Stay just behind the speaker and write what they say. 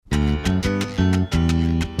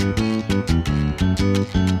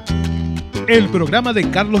El programa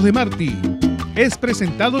de Carlos Demarty es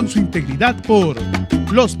presentado en su integridad por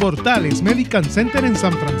Los Portales Medical Center en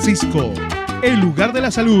San Francisco, el lugar de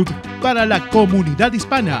la salud para la comunidad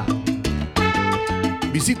hispana.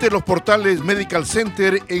 Visite Los Portales Medical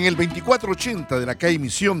Center en el 2480 de la calle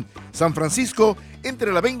Misión, San Francisco,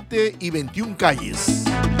 entre la 20 y 21 calles.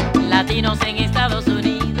 Latinos en Estados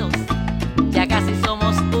Unidos, ya casi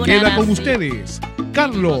somos una Queda nación. con ustedes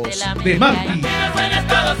Carlos Demarty. Latinos en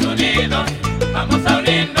Estados Unidos, vamos a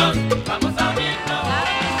unirnos, vamos a unirnos.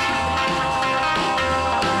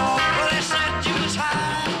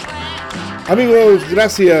 Amigos,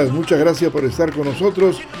 gracias, muchas gracias por estar con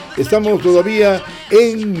nosotros. Estamos todavía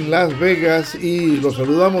en Las Vegas y los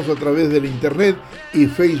saludamos a través del internet y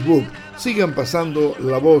Facebook. Sigan pasando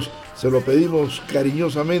la voz, se lo pedimos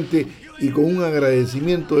cariñosamente y con un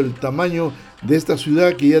agradecimiento del tamaño de esta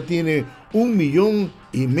ciudad que ya tiene 1,5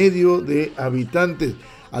 millones de habitantes,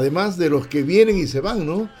 además de los que vienen y se van,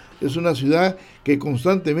 ¿no? Es una ciudad que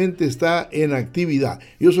constantemente está en actividad.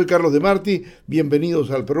 Yo soy Carlos Demarty,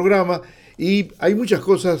 bienvenidos al programa. Y hay muchas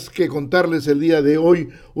cosas que contarles el día de hoy.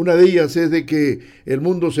 Una de ellas es de que el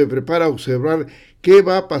mundo se prepara a observar qué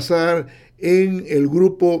va a pasar en el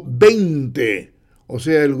grupo 20, o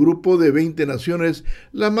sea, el grupo de 20 naciones,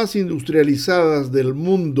 las más industrializadas del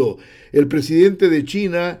mundo. El presidente de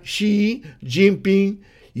China, Xi Jinping,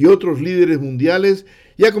 y otros líderes mundiales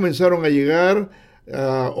ya comenzaron a llegar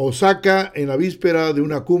a Osaka en la víspera de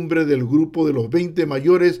una cumbre del grupo de los 20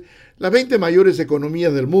 mayores, las 20 mayores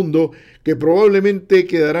economías del mundo, que probablemente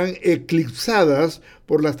quedarán eclipsadas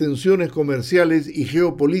por las tensiones comerciales y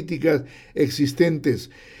geopolíticas existentes.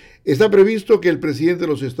 Está previsto que el presidente de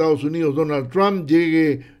los Estados Unidos, Donald Trump,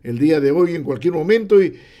 llegue el día de hoy en cualquier momento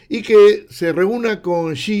y que se reúna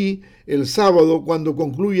con Xi el sábado cuando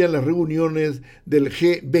concluyan las reuniones del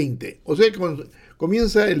G20. O sea,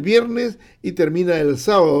 comienza el viernes y termina el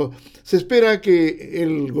sábado. Se espera que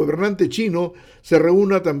el gobernante chino se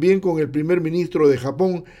reúna también con el primer ministro de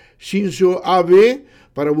Japón, Shinzo Abe,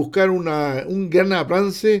 para buscar un gran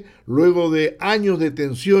avance luego de años de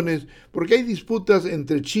tensiones, porque hay disputas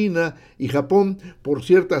entre China y Japón por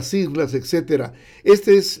ciertas islas, etc.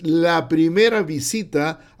 Esta es la primera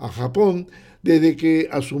visita a Japón desde que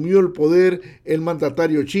asumió el poder el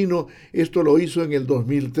mandatario chino. Esto lo hizo en el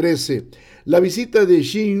 2013. La visita de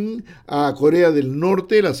Xi a Corea del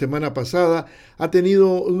Norte la semana pasada ha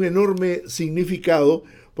tenido un enorme significado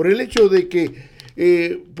por el hecho de que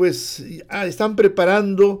están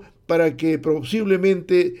preparando para que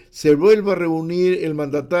posiblemente se vuelva a reunir el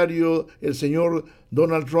mandatario, el señor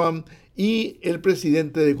Donald Trump, y el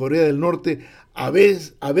presidente de Corea del Norte, a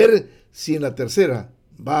ver si en la tercera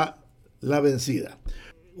va la vencida.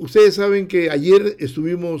 Ustedes saben que ayer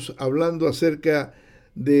estuvimos hablando acerca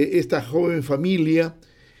de esta joven familia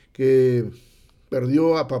que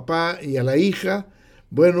perdió a papá y a la hija.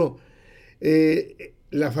 Bueno,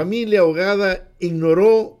 la familia ahogada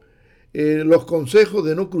ignoró los consejos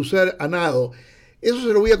de no cruzar a nado. Eso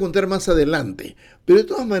se lo voy a contar más adelante. Pero de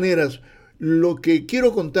todas maneras, lo que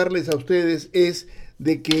quiero contarles a ustedes es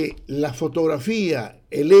de que la fotografía,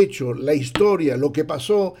 el hecho, la historia, lo que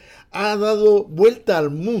pasó, ha dado vuelta al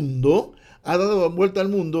mundo,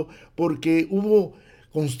 porque hubo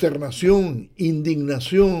consternación,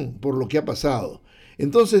 indignación por lo que ha pasado.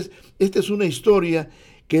 Entonces, esta es una historia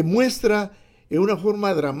que muestra en una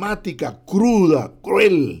forma dramática, cruda,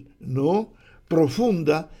 cruel, ¿no?,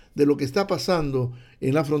 profunda, de lo que está pasando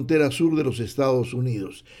en la frontera sur de los Estados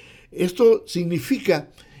Unidos. Esto significa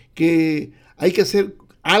que hay que hacer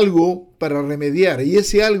algo para remediar, y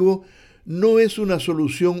ese algo no es una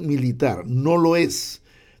solución militar, no lo es.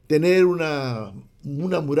 Tener una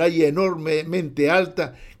muralla enormemente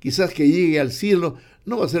alta, quizás que llegue al cielo,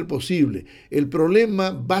 no va a ser posible. El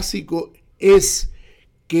problema básico es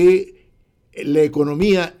que la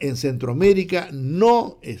economía en Centroamérica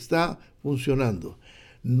no está funcionando.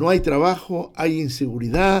 No hay trabajo, hay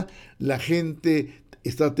inseguridad, la gente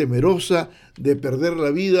está temerosa de perder la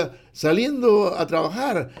vida saliendo a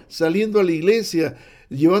trabajar, saliendo a la iglesia,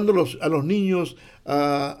 llevándolos a los niños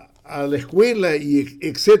a la escuela, y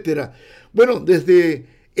etcétera. Bueno, desde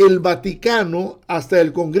el Vaticano hasta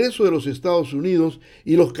el Congreso de los Estados Unidos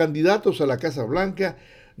y los candidatos a la Casa Blanca,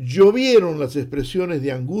 llovieron las expresiones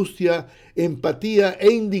de angustia, empatía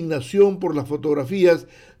e indignación por las fotografías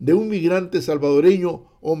de un migrante salvadoreño,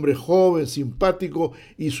 hombre joven, simpático,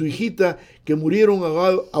 y su hijita, que murieron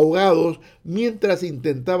ahogados mientras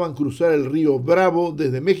intentaban cruzar el río Bravo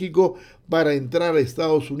desde México para entrar a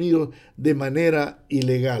Estados Unidos de manera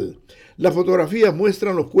ilegal. Las fotografías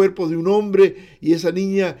muestran los cuerpos de un hombre y esa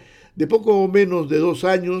niña de poco menos de 2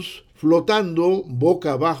 años, flotando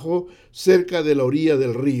boca abajo cerca de la orilla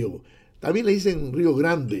del río. También le dicen Río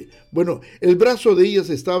Grande. Bueno, el brazo de ella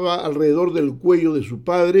estaba alrededor del cuello de su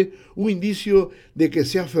padre, un indicio de que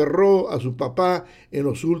se aferró a su papá en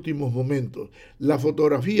los últimos momentos. La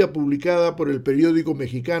fotografía publicada por el periódico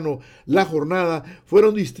mexicano La Jornada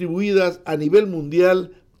fueron distribuidas a nivel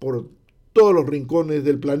mundial por todos los rincones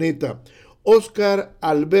del planeta. Óscar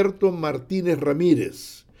Alberto Martínez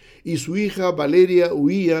Ramírez y su hija Valeria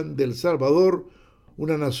huían de El Salvador,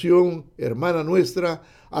 una nación hermana nuestra,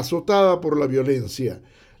 azotada por la violencia.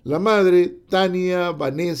 La madre, Tania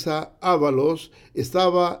Vanessa Ábalos,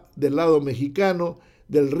 estaba del lado mexicano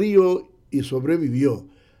del río y sobrevivió.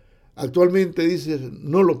 Actualmente dice,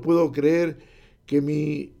 no lo puedo creer que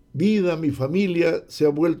mi vida, mi familia se ha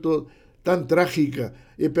vuelto tan trágica.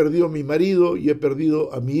 He perdido a mi marido y he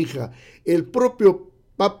perdido a mi hija. El propio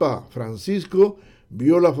Papa Francisco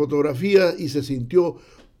vio la fotografía y se sintió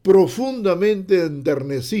profundamente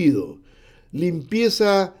enternecido.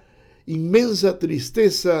 Limpieza, inmensa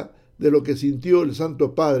tristeza de lo que sintió el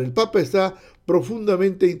Santo Padre. El Papa está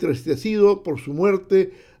profundamente entristecido por su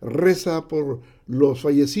muerte, reza por los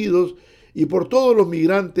fallecidos y por todos los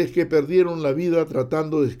migrantes que perdieron la vida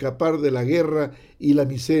tratando de escapar de la guerra y la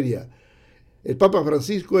miseria. El Papa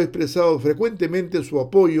Francisco ha expresado frecuentemente su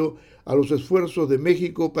apoyo a los esfuerzos de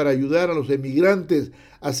México para ayudar a los emigrantes,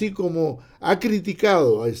 así como ha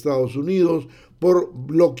criticado a Estados Unidos por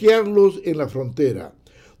bloquearlos en la frontera.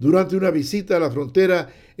 Durante una visita a la frontera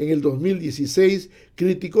en el 2016,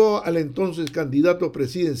 criticó al entonces candidato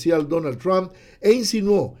presidencial Donald Trump e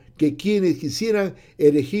insinuó que quienes quisieran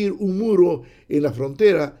erigir un muro en la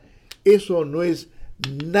frontera, eso no es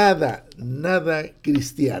nada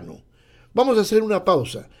cristiano. Vamos a hacer una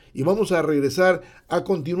pausa y vamos a regresar a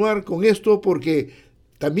continuar con esto porque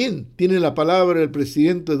también tiene la palabra el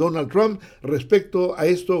presidente Donald Trump respecto a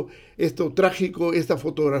esto trágico, esta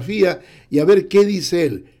fotografía, y a ver qué dice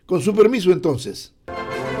él. Con su permiso, entonces.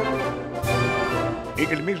 En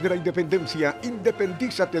el mes de la independencia,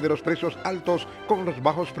 independízate de los precios altos con los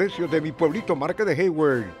bajos precios de mi pueblito marca de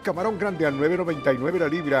Hayward. Camarón grande a $9.99 la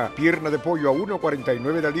libra, pierna de pollo a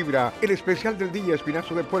 $1.49 la libra, el especial del día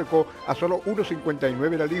espinazo de puerco a solo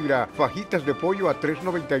 $1.59 la libra, fajitas de pollo a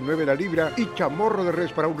 $3.99 la libra y chamorro de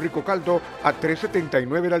res para un rico caldo a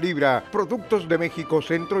 $3.79 la libra. Productos de México,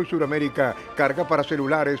 Centro y Sudamérica, carga para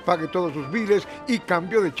celulares, pague todos sus biles y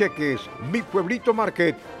cambio de cheques. Mi pueblito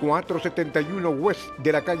Market, 471 West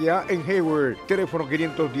de la calle A en Hayward. Teléfono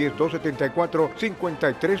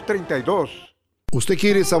 510-274-5332. ¿Usted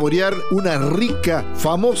quiere saborear una rica,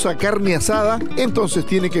 famosa carne asada? Entonces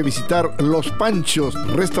tiene que visitar Los Panchos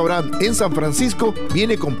Restaurant en San Francisco.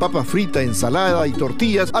 Viene con papa frita, ensalada y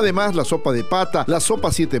tortillas. Además, la sopa de pata, la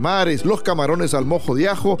sopa siete mares, los camarones al mojo de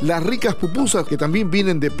ajo, las ricas pupusas que también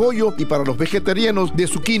vienen de pollo y para los vegetarianos de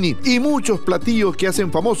zucchini. Y muchos platillos que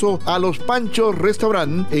hacen famoso a Los Panchos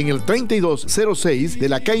Restaurant en el 3206 de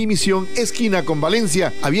la calle Misión, esquina con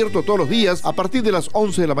Valencia. Abierto todos los días a partir de las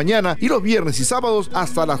 11 de la mañana y los viernes y sábados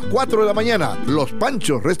hasta las 4 de la mañana. Los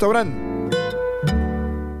Panchos Restaurant.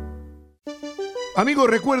 Amigo,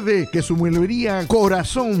 recuerde que su mueblería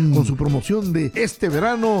Corazón, con su promoción de este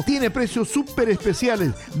verano, tiene precios súper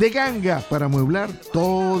especiales de ganga para amueblar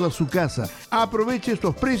toda su casa. Aproveche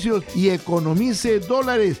estos precios y economice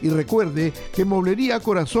dólares. Y recuerde que Mueblería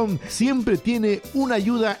Corazón siempre tiene una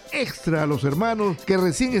ayuda extra a los hermanos que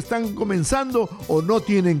recién están comenzando o no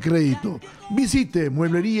tienen crédito. Visite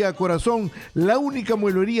Mueblería Corazón, la única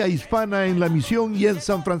mueblería hispana en La Misión y en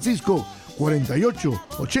San Francisco.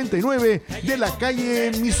 4889 de la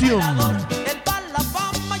calle Misión.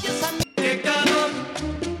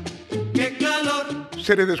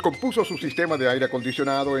 ¿Se le descompuso su sistema de aire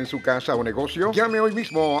acondicionado en su casa o negocio? Llame hoy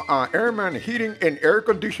mismo a Airman Heating and Air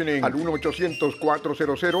Conditioning al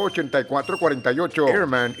 1-800-400-8448.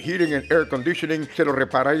 Airman Heating and Air Conditioning se lo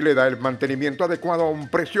repara y le da el mantenimiento adecuado a un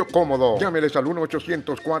precio cómodo. Llámeles al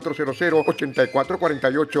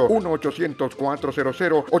 1-800-400-8448.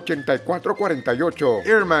 1-800-400-8448.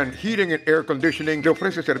 Airman Heating and Air Conditioning le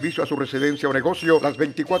ofrece servicio a su residencia o negocio las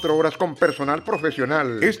 24 horas con personal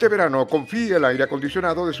profesional. Este verano confíe el aire acondicionado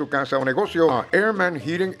de su casa o negocio a Airman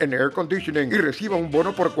Heating and Air Conditioning y reciba un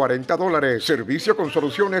bono por $40. Servicio con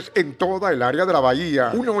soluciones en toda el área de la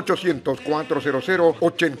bahía.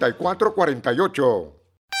 1-800-400-8448.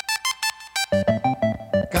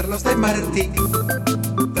 Carlos Demarty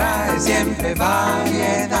trae siempre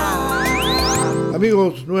variedad.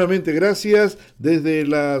 Amigos, nuevamente gracias desde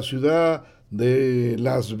la ciudad de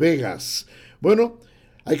Las Vegas. Bueno,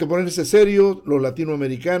 hay que ponerse serio los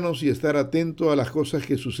latinoamericanos y estar atento a las cosas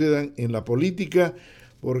que sucedan en la política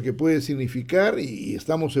porque puede significar, y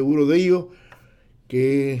estamos seguros de ello,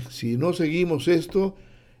 que si no seguimos esto,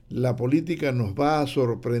 la política nos va a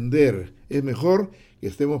sorprender. Es mejor que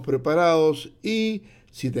estemos preparados y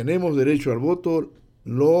si tenemos derecho al voto,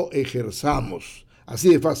 lo ejerzamos. Así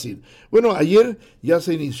de fácil. Bueno, ayer ya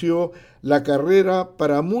se inició la carrera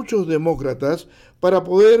para muchos demócratas para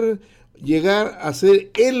poder llegar a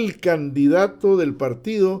ser el candidato del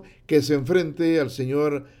partido que se enfrente al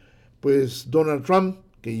señor Donald Trump,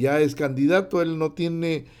 que ya es candidato. Él no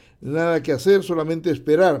tiene nada que hacer, solamente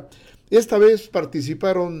esperar. Esta vez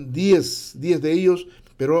participaron 10 de ellos,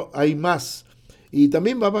 pero hay más. Y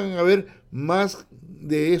también van a haber más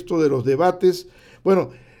de esto de los debates.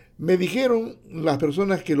 Bueno, me dijeron las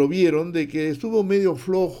personas que lo vieron de que estuvo medio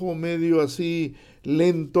flojo, medio así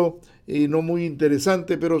lento y no muy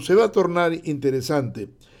interesante, pero se va a tornar interesante.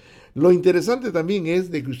 Lo interesante también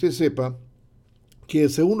es de que usted sepa que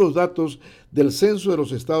según los datos del censo de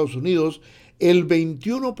los Estados Unidos, el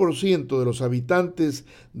 21% de los habitantes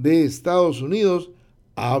de Estados Unidos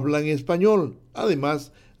hablan español,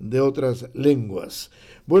 además de otras lenguas.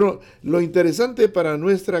 Bueno, lo interesante para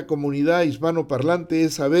nuestra comunidad hispanoparlante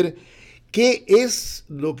es saber qué es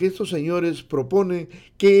lo que estos señores proponen,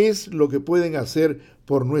 qué es lo que pueden hacer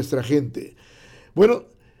por nuestra gente. Bueno,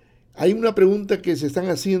 hay una pregunta que se están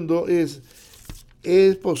haciendo, ¿es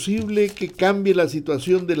posible que cambie la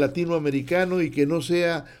situación del latinoamericano y que no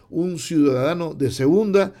sea un ciudadano de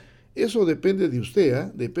segunda? Eso depende de usted,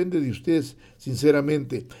 depende de usted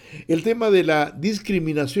sinceramente. El tema de la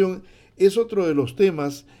discriminación es otro de los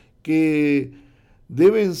temas que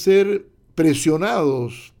deben ser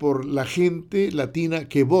presionados por la gente latina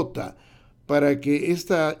que vota para que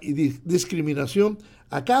esta discriminación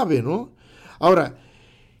acabe, ¿no? Ahora,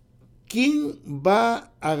 ¿quién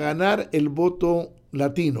va a ganar el voto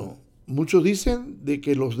latino? Muchos dicen de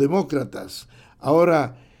que los demócratas.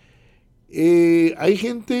 Ahora, hay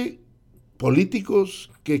gente,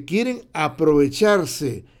 políticos, que quieren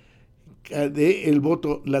aprovecharse del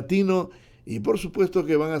voto latino y por supuesto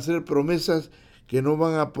que van a hacer promesas que no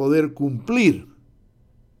van a poder cumplir.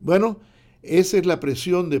 Bueno, esa es la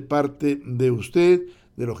presión de parte de usted,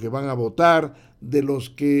 de los que van a votar, de los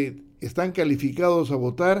que están calificados a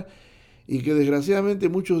votar y que desgraciadamente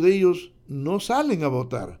muchos de ellos no salen a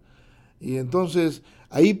votar. Y entonces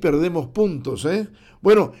ahí perdemos puntos, ¿eh?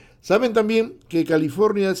 Bueno, saben también que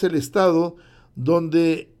California es el estado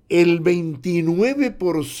donde el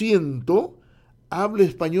 29% habla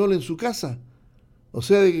español en su casa. O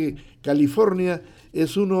sea, de que California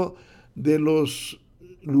es uno de los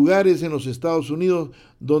lugares en los Estados Unidos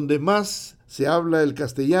donde más se habla el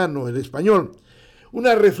castellano, el español.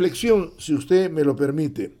 Una reflexión, si usted me lo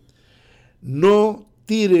permite. No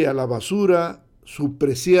tire a la basura su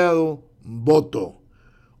preciado voto.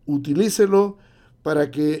 Utilícelo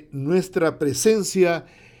para que nuestra presencia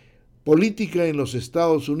política en los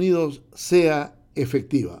Estados Unidos sea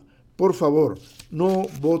efectiva. Por favor, no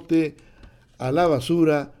vote a la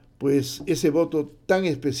basura, pues ese voto tan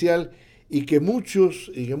especial y que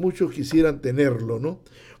muchos quisieran tenerlo, ¿no?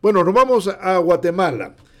 Bueno, nos vamos a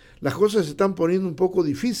Guatemala. Las cosas se están poniendo un poco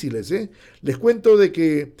difíciles, ¿eh? Les cuento de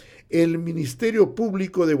que el Ministerio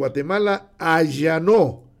Público de Guatemala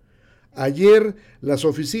allanó ayer las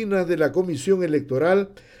oficinas de la Comisión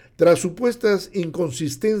Electoral tras supuestas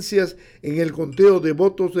inconsistencias en el conteo de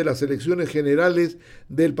votos de las elecciones generales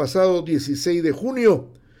del pasado 16 de junio.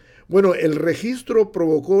 Bueno, el registro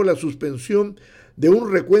provocó la suspensión de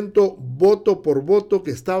un recuento voto por voto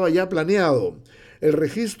que estaba ya planeado. El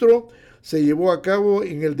registro se llevó a cabo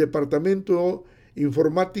en el Departamento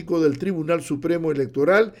Informático del Tribunal Supremo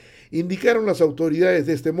Electoral, indicaron las autoridades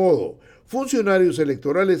de este modo. Funcionarios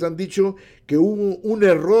electorales han dicho que hubo un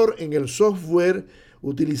error en el software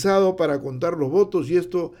utilizado para contar los votos y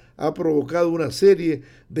esto ha provocado una serie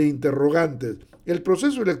de interrogantes. El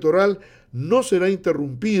proceso electoral no será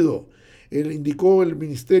interrumpido, indicó el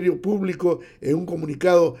Ministerio Público en un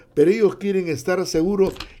comunicado, pero ellos quieren estar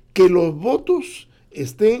seguros que los votos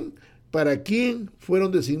estén para quien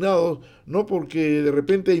fueron designados, no porque de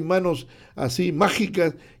repente hay manos así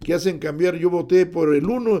mágicas que hacen cambiar, yo voté por el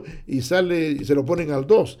 1 y sale y se lo ponen al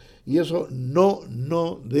 2, y eso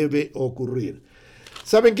no debe ocurrir.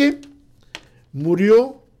 ¿Saben qué?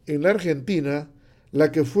 Murió en la Argentina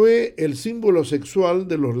la que fue el símbolo sexual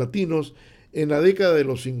de los latinos en la década de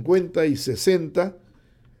los 50 y 60.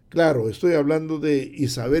 Claro, estoy hablando de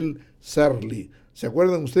Isabel Sarli. ¿Se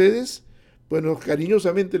acuerdan ustedes? Bueno,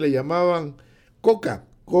 cariñosamente le llamaban Coca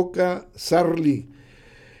Sarli.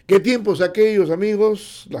 ¿Qué tiempos aquellos,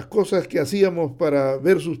 amigos? Las cosas que hacíamos para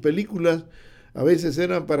ver sus películas a veces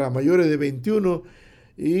eran para mayores de 21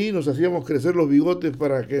 y nos hacíamos crecer los bigotes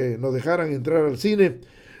para que nos dejaran entrar al cine.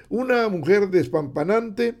 Una mujer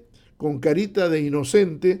despampanante, con carita de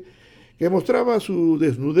inocente, que mostraba su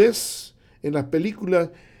desnudez en las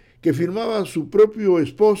películas que filmaba su propio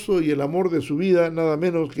esposo y el amor de su vida, nada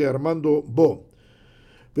menos que Armando Bo.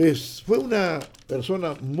 Pues fue una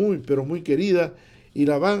persona muy, pero muy querida y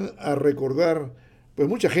la van a recordar pues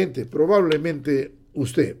mucha gente, probablemente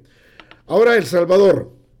usted. Ahora El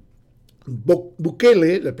Salvador.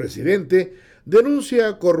 Bukele, el presidente,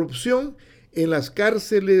 denuncia corrupción en las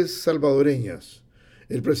cárceles salvadoreñas.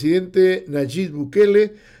 El presidente Nayib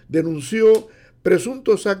Bukele denunció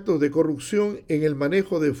presuntos actos de corrupción en el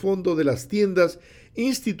manejo de fondos de las tiendas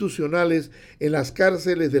institucionales en las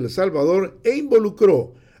cárceles de El Salvador e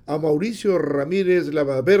involucró a Mauricio Ramírez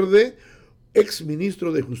Lavaverde,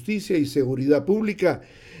 exministro de Justicia y Seguridad Pública.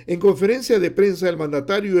 En conferencia de prensa, el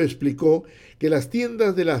mandatario explicó que las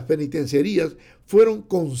tiendas de las penitenciarías fueron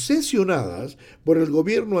concesionadas por el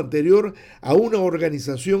gobierno anterior a una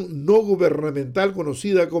organización no gubernamental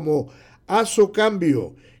conocida como Aso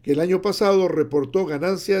Cambio, que el año pasado reportó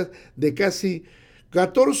ganancias de casi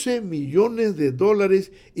 14 millones de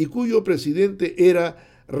dólares y cuyo presidente era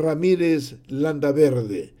Ramírez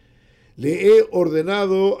Landaverde. Le he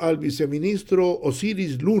ordenado al viceministro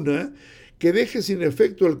Osiris Luna que deje sin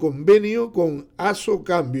efecto el convenio con Aso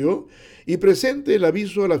Cambio y presente el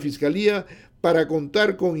aviso a la Fiscalía para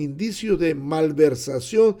contar con indicios de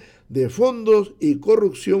malversación de fondos y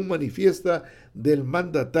corrupción manifiesta del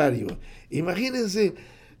mandatario. Imagínense,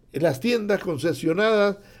 las tiendas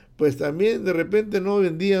concesionadas, pues también de repente no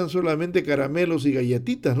vendían solamente caramelos y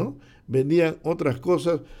galletitas, ¿no? Vendían otras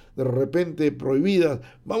cosas de repente prohibidas.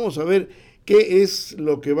 Vamos a ver qué es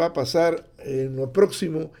lo que va a pasar en lo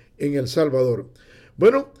próximo en El Salvador.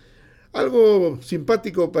 Bueno, algo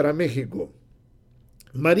simpático para México.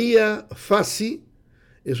 María Fassi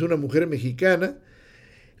es una mujer mexicana,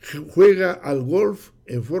 juega al golf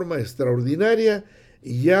en forma extraordinaria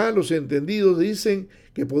y ya los entendidos dicen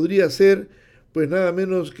que podría ser pues nada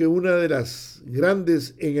menos que una de las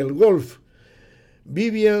grandes en el golf.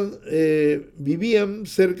 Vivían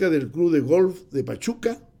cerca del club de golf de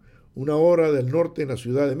Pachuca, una hora del norte en la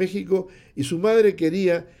Ciudad de México, y su madre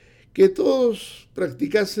quería que todos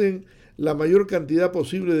practicasen la mayor cantidad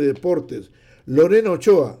posible de deportes. Lorena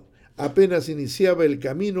Ochoa apenas iniciaba el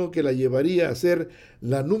camino que la llevaría a ser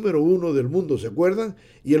la número 1 del mundo, ¿se acuerdan?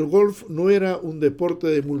 Y el golf no era un deporte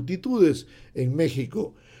de multitudes en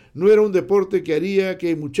México. No era un deporte que haría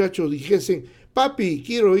que muchachos dijesen, papi,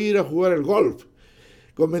 quiero ir a jugar al golf.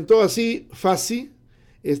 Comentó así Fassi,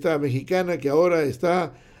 esta mexicana que ahora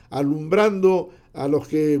está alumbrando a los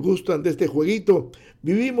que gustan de este jueguito.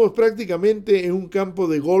 Vivimos prácticamente en un campo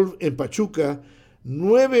de golf en Pachuca,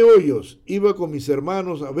 9 hoyos. Iba con mis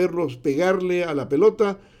hermanos a verlos pegarle a la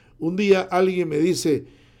pelota. Un día alguien me dice,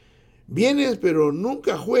 vienes pero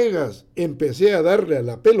nunca juegas. Empecé a darle a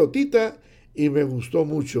la pelotita y me gustó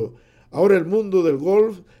mucho. Ahora el mundo del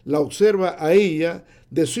golf la observa a ella,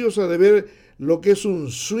 deseosa de ver lo que es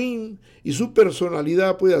un swing, y su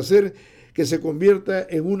personalidad puede hacer que se convierta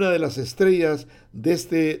en una de las estrellas de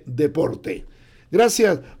este deporte.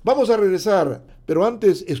 Gracias, vamos a regresar, pero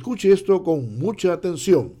antes escuche esto con mucha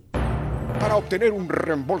atención. Para obtener un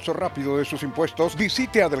reembolso rápido de sus impuestos,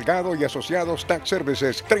 visite a Delgado y Asociados Tax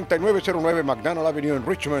Services, 3909 McDonald Avenue en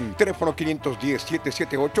Richmond, teléfono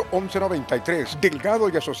 510-778-1193. Delgado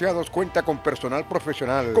y Asociados cuenta con personal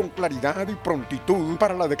profesional, con claridad y prontitud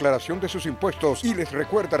para la declaración de sus impuestos, y les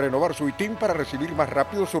recuerda renovar su ITIN para recibir más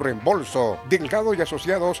rápido su reembolso. Delgado y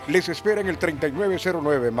Asociados les espera en el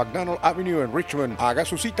 3909 McDonald Avenue en Richmond. Haga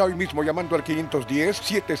su cita hoy mismo llamando al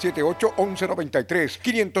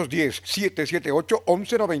 510-778-1193.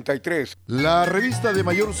 510-778-1193. La revista de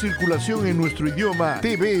mayor circulación en nuestro idioma,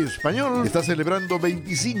 TV Español, está celebrando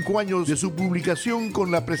 25 años de su publicación con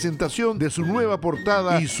la presentación de su nueva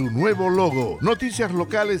portada y su nuevo logo. Noticias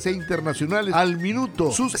locales e internacionales al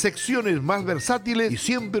minuto, sus secciones más versátiles y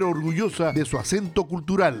siempre orgullosa de su acento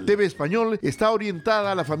cultural. TV Español está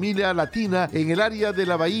orientada a la familia latina en el área de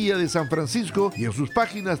la Bahía de San Francisco, y en sus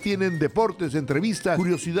páginas tienen deportes, entrevistas,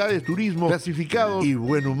 curiosidades, turismo, clasificados y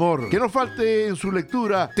buen humor. Que no falte en su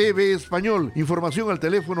lectura TV Español. Información al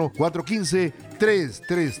teléfono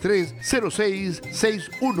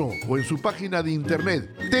 415-333-0661 o en su página de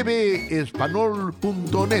internet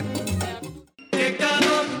tvespanol.net. ¡Qué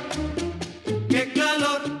calor! ¡Qué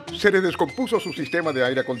calor! ¿Se le descompuso su sistema de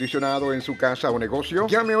aire acondicionado en su casa o negocio?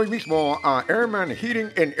 Llame hoy mismo a Airman Heating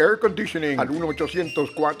and Air Conditioning al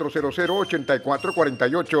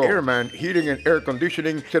 1-800-400-8448. Airman Heating and Air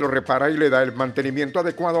Conditioning se lo repara y le da el mantenimiento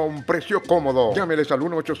adecuado a un precio cómodo. Llámeles al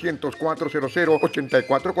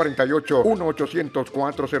 1-800-400-8448.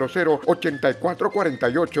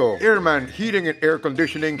 1-800-400-8448. Airman Heating and Air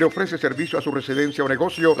Conditioning le ofrece servicio a su residencia o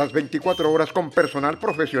negocio las 24 horas con personal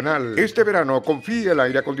profesional. Este verano confíe el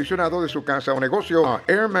aire acondicionado de su casa o negocio a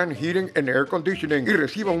Airman Heating and Air Conditioning y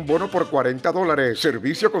reciba un bono por $40.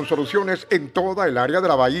 Servicio con soluciones en toda el área de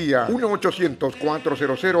la bahía.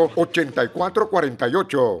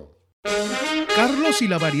 1-800-400-8448. Carlos y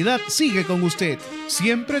la variedad sigue con usted.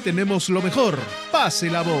 Siempre tenemos lo mejor.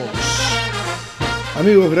 Pase la voz.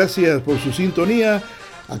 Amigos, gracias por su sintonía.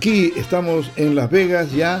 Aquí estamos en Las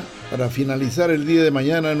Vegas ya para finalizar el día de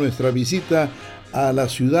mañana nuestra visita a la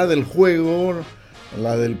ciudad del juego,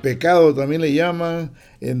 la del pecado también le llaman,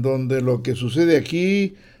 en donde lo que sucede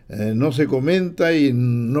aquí no se comenta y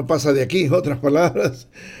no pasa de aquí, en otras palabras.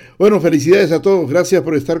 Bueno, felicidades a todos, gracias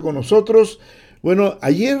por estar con nosotros. Bueno,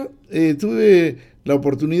 ayer tuve la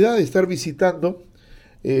oportunidad de estar visitando,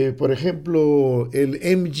 por ejemplo, el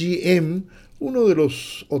MGM, uno de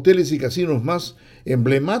los hoteles y casinos más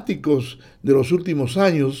emblemáticos de los últimos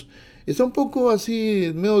años. Está un poco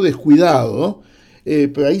así, medio descuidado, ¿no?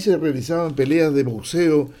 Pero ahí se realizaban peleas de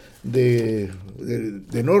boxeo de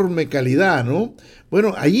enorme calidad, ¿no?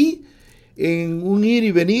 Bueno, allí, en un ir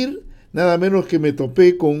y venir, nada menos que me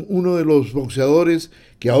topé con uno de los boxeadores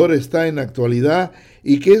que ahora está en actualidad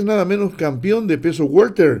y que es nada menos campeón de peso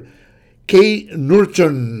welter, Kay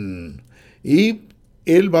Nurchan. Y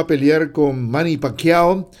él va a pelear con Manny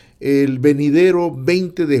Pacquiao el venidero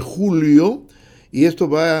 20 de julio. Y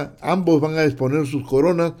ambos van a exponer sus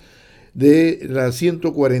coronas de las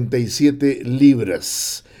 147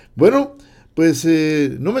 libras. Bueno, pues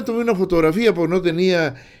no me tomé una fotografía porque no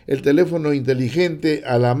tenía el teléfono inteligente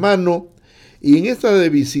a la mano. Y en esta de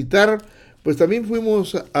visitar, pues también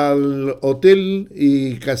fuimos al hotel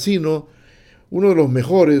y casino, uno de los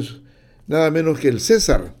mejores, nada menos que el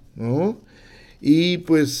César, ¿no? Y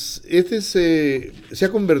pues este se ha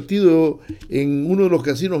convertido en uno de los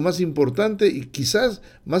casinos más importantes y quizás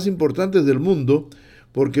más importantes del mundo,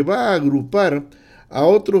 porque va a agrupar a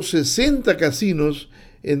otros 60 casinos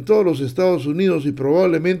en todos los Estados Unidos y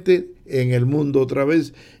probablemente en el mundo otra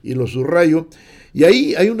vez, y lo subrayo. Y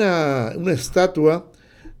ahí hay una estatua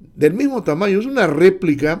del mismo tamaño, es una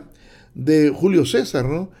réplica de Julio César,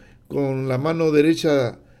 ¿no? Con la mano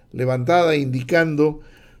derecha levantada indicando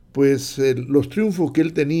pues los triunfos que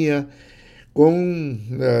él tenía con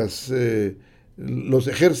los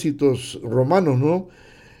ejércitos romanos, ¿no?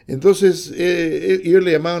 Entonces ellos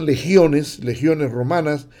le llamaban legiones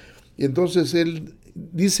romanas, y entonces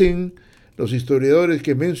dicen los historiadores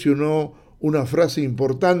que mencionó una frase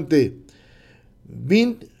importante: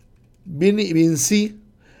 vine y vencí,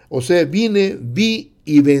 o sea, vi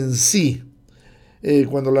y vencí.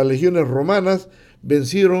 Cuando las legiones romanas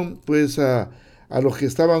vencieron pues a los que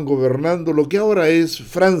estaban gobernando lo que ahora es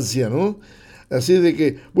Francia, ¿no? Así de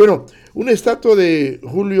que, bueno, una estatua de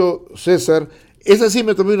Julio César, esa sí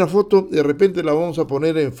me tomé una foto, de repente la vamos a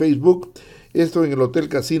poner en Facebook, esto en el Hotel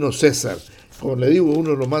Casino César, como le digo, uno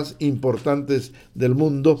de los más importantes del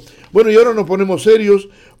mundo. Bueno, y ahora nos ponemos serios,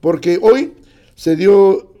 porque hoy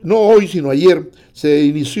no hoy, sino ayer, se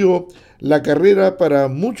inició la carrera para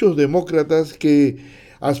muchos demócratas que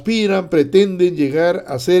pretenden llegar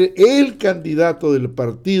a ser el candidato del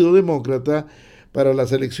Partido Demócrata para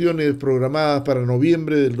las elecciones programadas para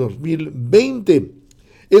noviembre del 2020.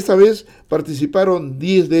 Esta vez participaron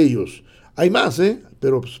 10 de ellos. Hay más,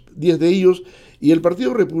 pero 10 de ellos, y el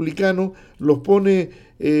Partido Republicano los pone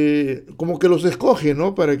como que los escoge,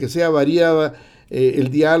 ¿no? Para que sea variada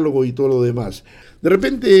el diálogo y todo lo demás. De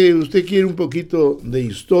repente usted quiere un poquito de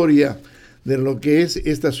historia de lo que es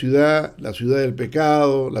esta ciudad, la ciudad del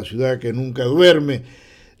pecado, la ciudad que nunca duerme.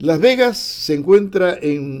 Las Vegas se encuentra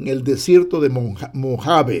en el desierto de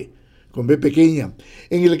Mojave, con B pequeña,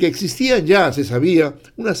 en el que existían ya, se sabía,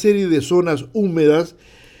 una serie de zonas húmedas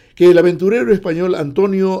que el aventurero español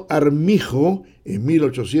Antonio Armijo, en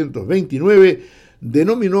 1829,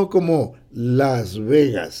 denominó como Las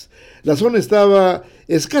Vegas. La zona estaba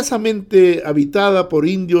escasamente habitada por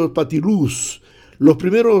indios patilús. Los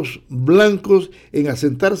primeros blancos en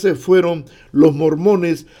asentarse fueron los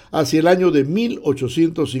mormones hacia el año de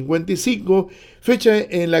 1855, fecha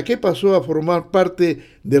en la que pasó a formar parte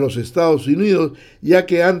de los Estados Unidos, ya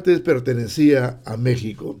que antes pertenecía a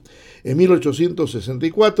México. En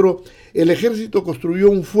 1864, el ejército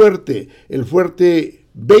construyó un fuerte, el fuerte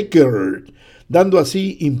Baker, dando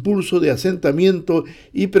así impulso de asentamiento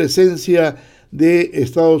y presencia de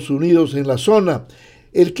Estados Unidos en la zona.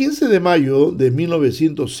 El 15 de mayo de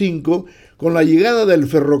 1905, con la llegada del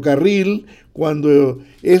ferrocarril, cuando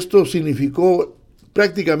esto significó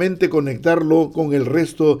prácticamente conectarlo con el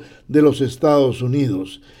resto de los Estados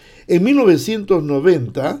Unidos. En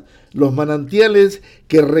 1990, los manantiales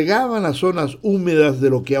que regaban las zonas húmedas de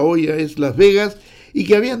lo que hoy es Las Vegas y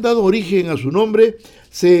que habían dado origen a su nombre,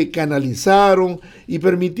 se canalizaron y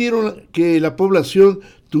permitieron que la población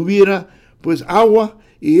tuviera pues agua,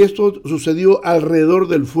 y esto sucedió alrededor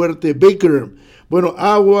del fuerte Baker. Bueno,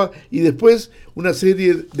 agua y después una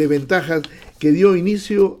serie de ventajas que dio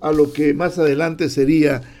inicio a lo que más adelante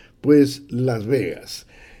sería pues Las Vegas.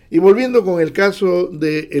 Y volviendo con el caso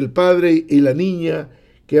del padre y la niña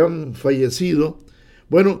que han fallecido,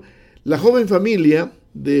 bueno, la joven familia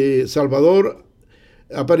de Salvador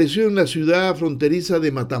apareció en la ciudad fronteriza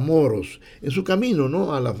de Matamoros, en su camino,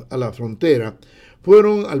 ¿no?, a la frontera.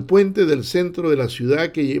 Fueron al puente del centro de la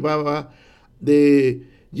ciudad que lleva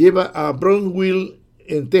a Brownsville,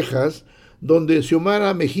 en Texas, donde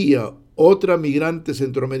Xiomara Mejía, otra migrante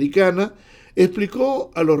centroamericana,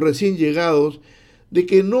 explicó a los recién llegados de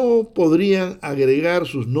que no podrían agregar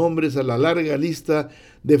sus nombres a la larga lista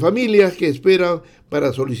de familias que esperan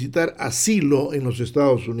para solicitar asilo en los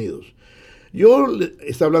Estados Unidos.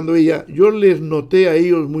 Está hablando ella, yo les noté a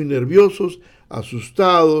ellos muy nerviosos,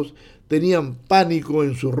 asustados, tenían pánico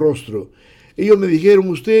en su rostro. Ellos me dijeron,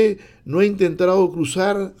 ¿usted no ha intentado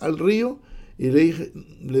cruzar al río? Y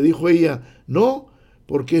le dijo ella, no,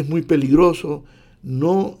 porque es muy peligroso,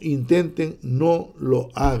 no intenten, no lo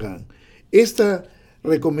hagan. Esta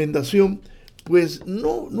recomendación pues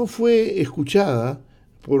no fue escuchada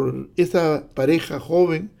por esta pareja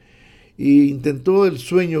joven e intentó el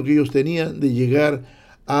sueño que ellos tenían de llegar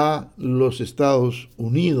a los Estados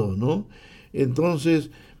Unidos, ¿no? Entonces,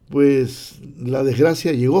 pues la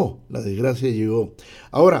desgracia llegó.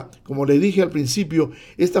 Ahora, como les dije al principio,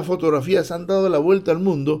 estas fotografías han dado la vuelta al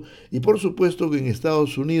mundo y por supuesto que en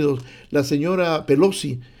Estados Unidos la señora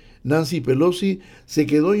Pelosi, Nancy Pelosi, se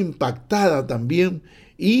quedó impactada también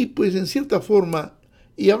y pues en cierta forma,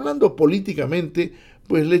 y hablando políticamente,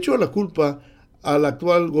 pues le echó la culpa al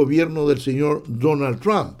actual gobierno del señor Donald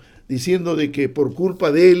Trump, diciendo de que por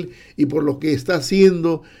culpa de él y por lo que está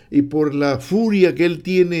haciendo y por la furia que él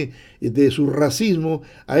tiene de su racismo,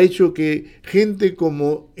 ha hecho que gente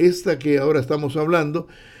como esta que ahora estamos hablando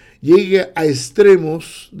llegue a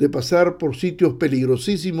extremos de pasar por sitios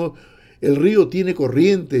peligrosísimos. El río tiene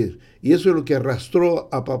corrientes y eso es lo que arrastró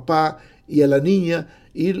a papá y a la niña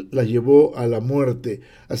y la llevó a la muerte.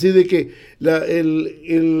 Así de que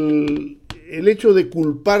el hecho de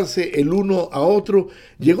culparse el uno a otro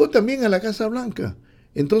llegó también a la Casa Blanca.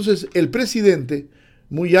 Entonces el presidente,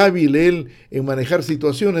 muy hábil él en manejar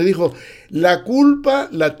situaciones, dijo, la culpa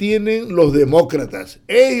la tienen los demócratas.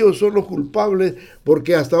 Ellos son los culpables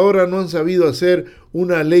porque hasta ahora no han sabido hacer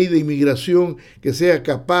una ley de inmigración que sea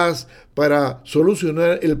capaz para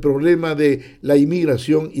solucionar el problema de la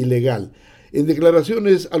inmigración ilegal. En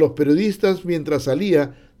declaraciones a los periodistas mientras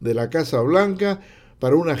salía de la Casa Blanca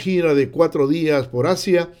para una gira de 4 días por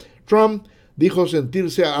Asia, Trump dijo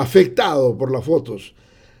sentirse afectado por las fotos.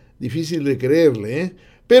 Difícil de creerle, ¿eh?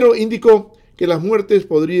 Pero indicó que las muertes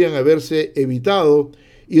podrían haberse evitado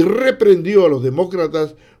y reprendió a los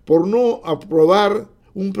demócratas por no aprobar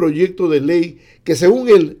un proyecto de ley que, según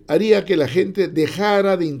él, haría que la gente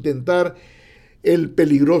dejara de intentar el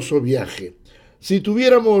peligroso viaje. Si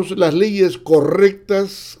tuviéramos las leyes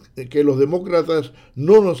correctas que los demócratas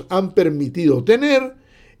no nos han permitido tener,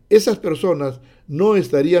 esas personas no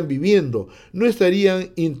estarían viviendo, no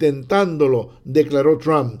estarían intentándolo, declaró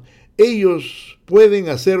Trump. Ellos pueden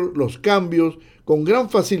hacer los cambios con gran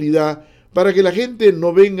facilidad para que la gente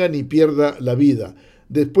no venga ni pierda la vida.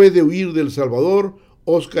 Después de huir de El Salvador,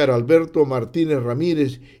 Óscar Alberto Martínez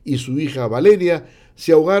Ramírez y su hija Valeria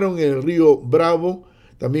se ahogaron en el río Bravo,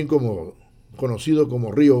 también conocido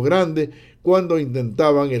como Río Grande, cuando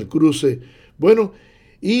intentaban el cruce. Bueno,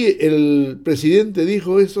 y el presidente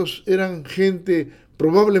dijo, estos eran gente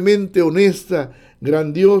probablemente honesta,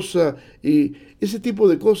 grandiosa, y ese tipo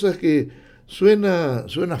de cosas que suena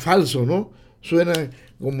falso, ¿no? Suena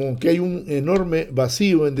como que hay un enorme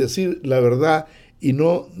vacío en decir la verdad y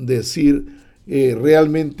no decir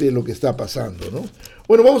realmente lo que está pasando, ¿no?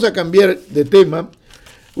 Bueno, vamos a cambiar de tema.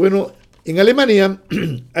 Bueno, en Alemania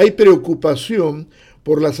hay preocupación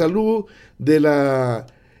por la salud de la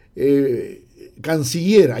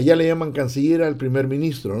canciller, allá le llaman canciller al primer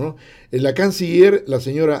ministro, ¿no? La canciller, la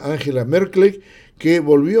señora Angela Merkel, que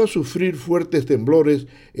volvió a sufrir fuertes temblores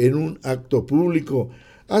en un acto público.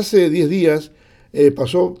 Hace 10 días,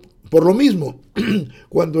 pasó por lo mismo,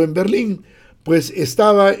 cuando en Berlín pues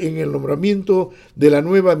estaba en el nombramiento de la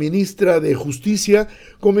nueva ministra de Justicia,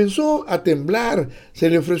 comenzó a temblar, se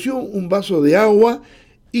le ofreció un vaso de agua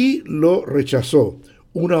y lo rechazó.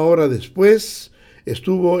 Una hora después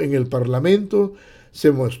estuvo en el Parlamento,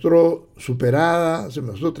 se mostró superada, se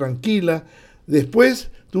mostró tranquila.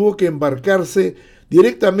 Después tuvo que embarcarse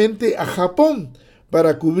directamente a Japón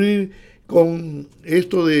para cubrir con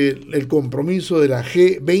esto del compromiso de la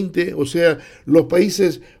G20, o sea, los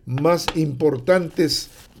países más importantes.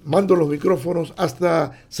 Mando los micrófonos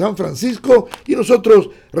hasta San Francisco y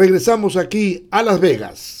nosotros regresamos aquí a Las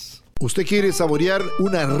Vegas. ¿Usted quiere saborear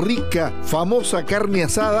una rica, famosa carne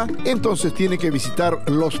asada? Entonces tiene que visitar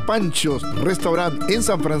Los Panchos Restaurant en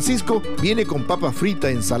San Francisco. Viene con papa frita,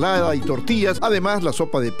 ensalada y tortillas. Además, la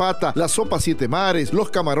sopa de pata, la sopa siete mares, los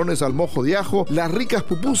camarones al mojo de ajo, las ricas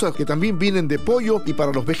pupusas que también vienen de pollo y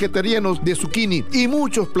para los vegetarianos de zucchini. Y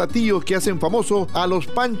muchos platillos que hacen famoso a Los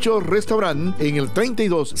Panchos Restaurant en el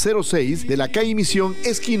 3206 de la calle Misión,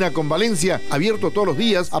 esquina con Valencia. Abierto todos los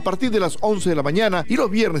días a partir de las 11 de la mañana y los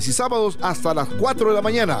viernes y sábados hasta las 4 de la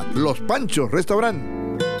mañana. Los Panchos Restaurant.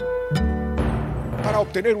 Para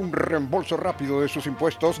obtener un reembolso rápido de sus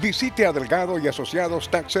impuestos, visite a Delgado y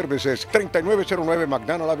Asociados Tax Services, 3909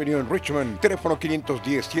 McDonald Avenue en Richmond, teléfono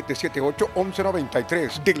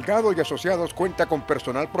 510-778-1193. Delgado y Asociados cuenta con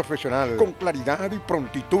personal profesional, con claridad y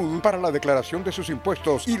prontitud para la declaración de sus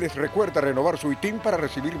impuestos y les recuerda renovar su ITIN para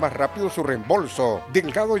recibir más rápido su reembolso.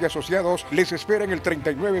 Delgado y Asociados les espera en el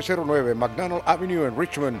 3909 McDonald Avenue en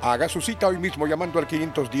Richmond. Haga su cita hoy mismo llamando al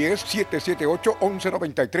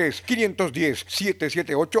 510-778-1193. 510-778-1193.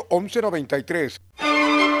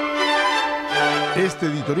 Este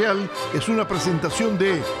editorial es una presentación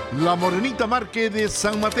de La Morenita Marque de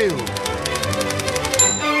San Mateo.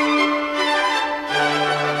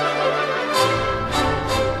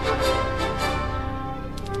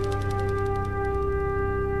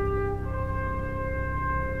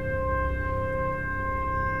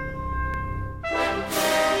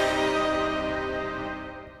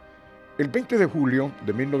 El 20 de julio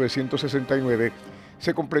de 1969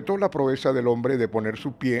 se completó la proeza del hombre de poner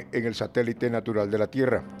su pie en el satélite natural de la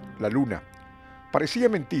Tierra, la Luna. Parecía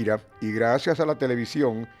mentira y gracias a la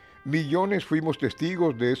televisión, millones fuimos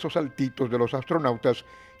testigos de esos saltitos de los astronautas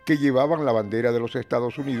que llevaban la bandera de los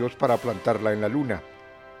Estados Unidos para plantarla en la Luna.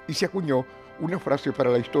 Y se acuñó una frase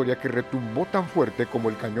para la historia que retumbó tan fuerte como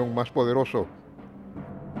el cañón más poderoso.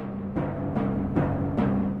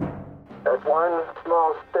 One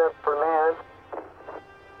small step for man,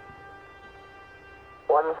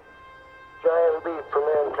 one giant leap for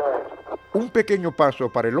mankind. Un pequeño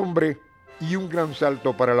paso para el hombre y un gran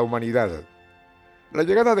salto para la humanidad. La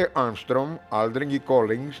llegada de Armstrong, Aldrin y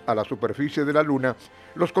Collins a la superficie de la Luna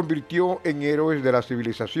los convirtió en héroes de la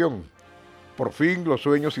civilización. Por fin los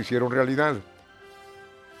sueños se hicieron realidad.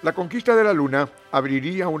 La conquista de la Luna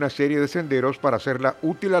abriría una serie de senderos para hacerla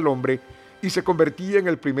útil al hombre y se convertía en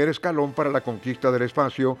el primer escalón para la conquista del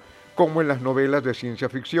espacio, como en las novelas de ciencia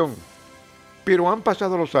ficción. Pero han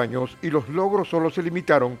pasado los años y los logros solo se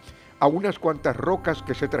limitaron a unas cuantas rocas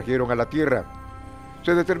que se trajeron a la Tierra.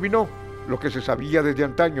 Se determinó lo que se sabía desde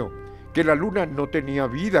antaño, que la Luna no tenía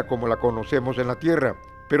vida como la conocemos en la Tierra,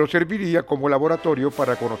 pero serviría como laboratorio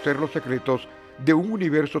para conocer los secretos de un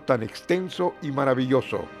universo tan extenso y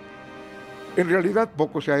maravilloso. En realidad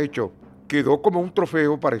poco se ha hecho. Quedó como un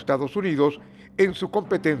trofeo para Estados Unidos en su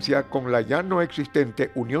competencia con la ya no existente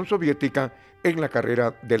Unión Soviética en la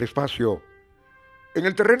carrera del espacio. En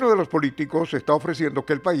el terreno de los políticos se está ofreciendo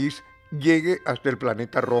que el país llegue hasta el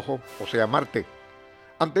planeta rojo, o sea, Marte.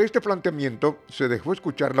 Ante este planteamiento se dejó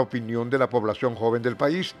escuchar la opinión de la población joven del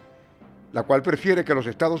país, la cual prefiere que los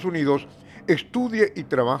Estados Unidos estudie y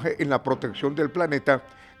trabaje en la protección del planeta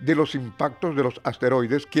de los impactos de los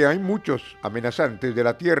asteroides, que hay muchos amenazantes de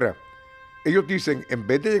la Tierra. Ellos dicen, en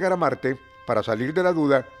vez de llegar a Marte, para salir de la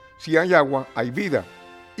duda, si hay agua, hay vida,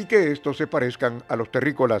 y que estos se parezcan a los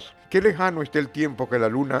terrícolas. Qué lejano está el tiempo que la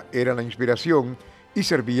Luna era la inspiración y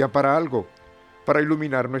servía para algo, para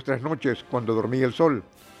iluminar nuestras noches cuando dormía el sol.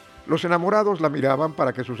 Los enamorados la miraban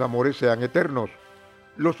para que sus amores sean eternos.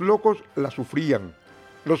 Los locos la sufrían.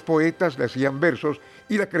 Los poetas le hacían versos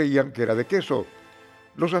y la creían que era de queso.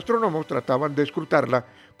 Los astrónomos trataban de escrutarla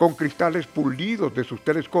con cristales pulidos de sus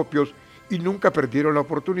telescopios y nunca perdieron la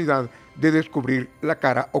oportunidad de descubrir la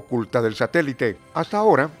cara oculta del satélite. Hasta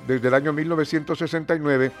ahora, desde el año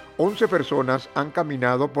 1969, 11 personas han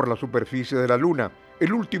caminado por la superficie de la Luna.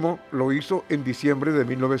 El último lo hizo en diciembre de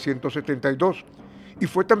 1972 y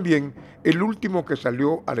fue también el último que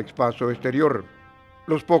salió al espacio exterior.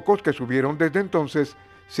 Los pocos que subieron desde entonces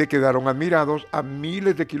se quedaron admirados a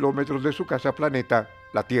miles de kilómetros de su casa planeta,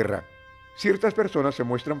 la Tierra. Ciertas personas se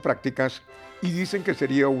muestran prácticas y dicen que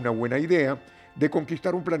sería una buena idea de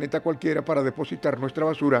conquistar un planeta cualquiera para depositar nuestra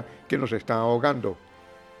basura que nos está ahogando.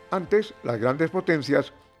 Antes, las grandes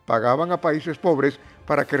potencias pagaban a países pobres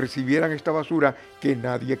para que recibieran esta basura que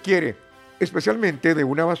nadie quiere, especialmente de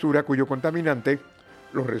una basura cuyo contaminante,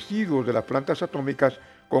 los residuos de las plantas atómicas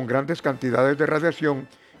con grandes cantidades de radiación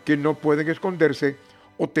que no pueden esconderse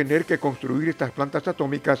o tener que construir estas plantas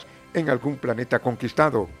atómicas en algún planeta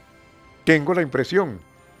conquistado. Tengo la impresión,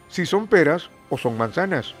 si son peras o son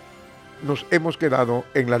manzanas. Nos hemos quedado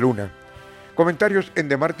en la luna. Comentarios en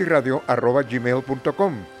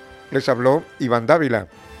demartiradio@gmail.com. Les habló Iván Dávila.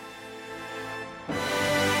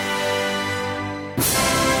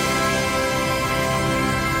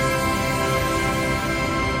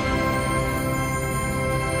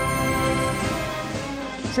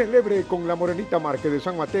 Celebre con la Morenita Márquez de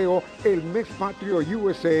San Mateo el mes patrio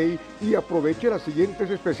USA y aproveche las siguientes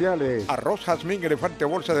especiales. Arroz jazmín elefante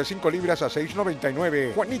bolsa de 5 libras a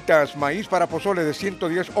 $6.99. Juanitas, maíz para pozole de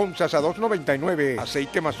 110 onzas a $2.99.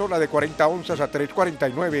 Aceite mazola de 40 onzas a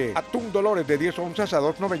 $3.49. Atún Dolores de 10 onzas a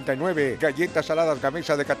 $2.99. Galletas saladas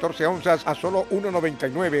Gamesa de 14 onzas a solo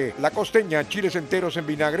 $1.99. La costeña, chiles enteros en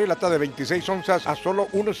vinagre, lata de 26 onzas a solo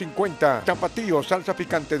 $1.50. Tapatío, salsa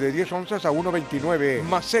picante de 10 onzas a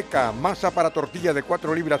 $1.29. Seca, masa para tortilla de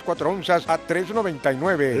 4 libras 4 onzas a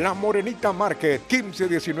 $3.99. La Morenita Market,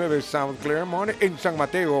 1519 South Claremont en San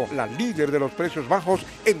Mateo, la líder de los precios bajos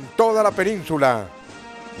en toda la península.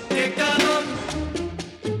 ¡Qué calor!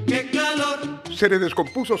 ¡Qué calor! ¿Se le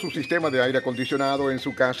descompuso su sistema de aire acondicionado en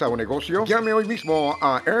su casa o negocio? Llame hoy mismo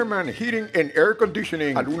a Airman Heating and Air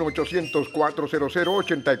Conditioning al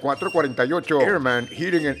 1-800-400-8448. Airman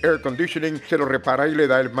Heating and Air Conditioning se lo repara y le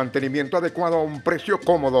da el mantenimiento adecuado a un precio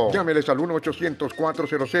cómodo. Llámeles al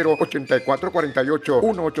 1-800-400-8448.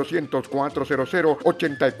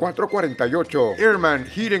 1-800-400-8448. Airman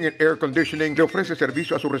Heating and Air Conditioning le ofrece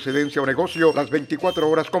servicio a su residencia o negocio las 24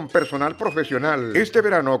 horas con personal profesional. Este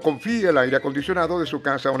verano confíe el aire acondicionado de su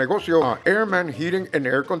casa o negocio a Airman Heating and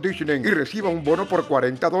Air Conditioning y reciba un bono por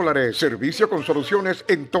 $40. Servicio con soluciones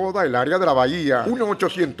en toda el área de la bahía.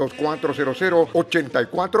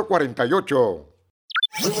 1-800-400-8448.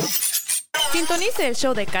 Sintonice el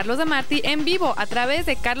show de Carlos Demarty en vivo a través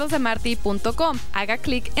de carlosdemarty.com. Haga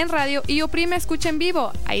clic en radio y oprime escucha en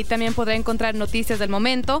vivo. Ahí también podrá encontrar noticias del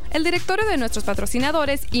momento, el directorio de nuestros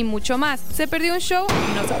patrocinadores y mucho más. ¿Se perdió un show?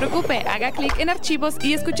 No se preocupe, haga clic en archivos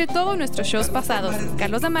y escuche todos nuestros shows pasados.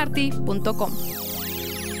 carlosdemarty.com.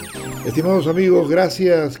 Estimados amigos,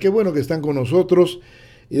 gracias. Qué bueno que están con nosotros.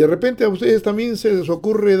 Y de repente a ustedes también se les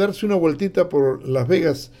ocurre darse una vueltita por Las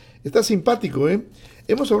Vegas. Está simpático, ¿eh?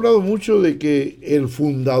 Hemos hablado mucho de que el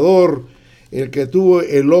fundador, el que tuvo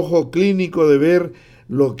el ojo clínico de ver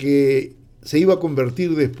lo que se iba a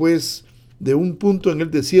convertir después de un punto en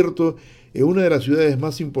el desierto en una de las ciudades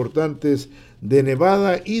más importantes de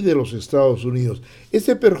Nevada y de los Estados Unidos.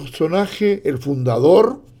 Este personaje, el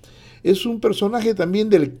fundador, es un personaje también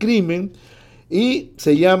del crimen y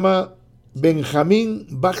se llama Benjamin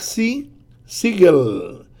Bugsy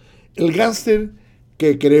Siegel, el gángster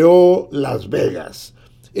que creó Las Vegas.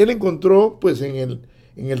 Él encontró, pues, en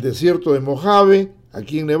el desierto de Mojave,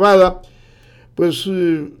 aquí en Nevada, pues,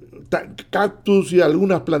 cactus y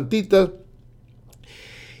algunas plantitas.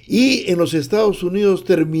 Y en los Estados Unidos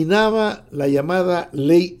terminaba la llamada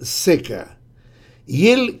ley seca.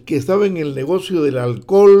 Y él, que estaba en el negocio del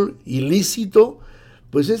alcohol ilícito,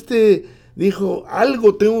 pues dijo,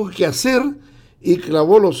 algo tengo que hacer, y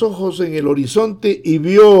clavó los ojos en el horizonte y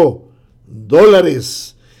vio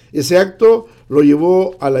dólares. Ese acto lo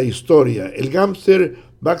llevó a la historia. El gángster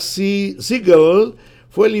Bugsy Siegel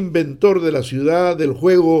fue el inventor de la ciudad del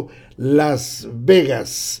juego Las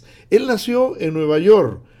Vegas. Él nació en Nueva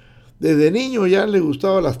York. Desde niño ya le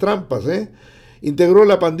gustaban las trampas, Integró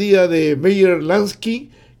la pandilla de Meyer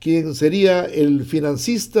Lansky, quien sería el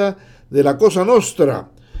financista de la Cosa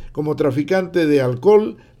Nostra. Como traficante de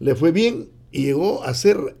alcohol le fue bien y llegó a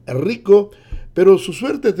ser rico, pero su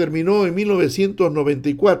suerte terminó en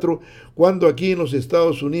 1994, cuando aquí en los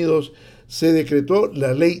Estados Unidos se decretó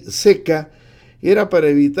la ley seca. Era para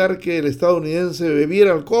evitar que el estadounidense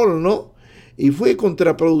bebiera alcohol, ¿no? Y fue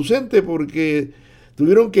contraproducente porque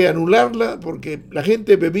tuvieron que anularla, porque la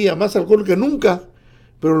gente bebía más alcohol que nunca,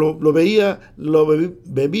 pero lo bebía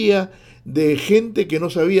de gente que no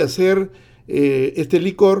sabía hacer este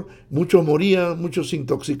licor. Muchos morían, muchos se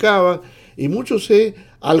intoxicaban y muchos se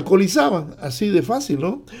alcoholizaban, así de fácil,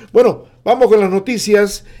 ¿no? Bueno, vamos con las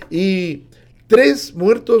noticias. Y 3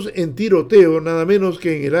 muertos en tiroteo, nada menos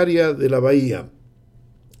que en el área de la bahía.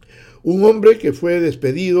 un hombre que fue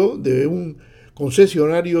despedido de un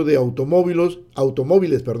concesionario de automóviles,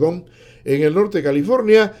 en el norte de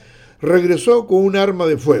California, regresó con un arma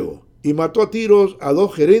de fuego y mató a tiros a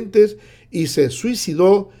 2 gerentes y se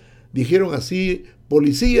suicidó, dijeron así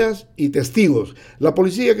policías y testigos. La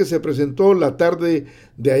policía que se presentó la tarde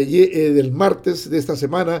de ayer, del martes de esta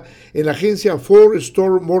semana en la agencia Ford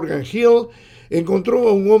Store Morgan Hill encontró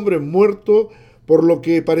a un hombre muerto por lo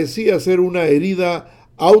que parecía ser una herida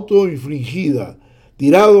autoinfligida,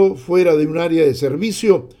 tirado fuera de un área de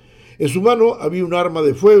servicio. En su mano había un arma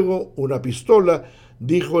de fuego, una pistola,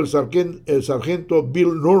 dijo el sargento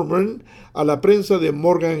Bill Norman a la prensa de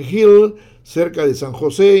Morgan Hill, cerca de San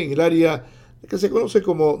José, en el área que se conoce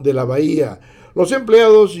como de la Bahía. Los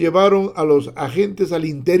empleados llevaron a los agentes al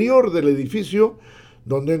interior del edificio,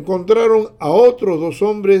 donde encontraron a otros 2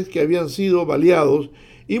 hombres que habían sido baleados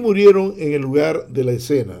y murieron en el lugar de la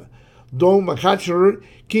escena. Don Mahatcher,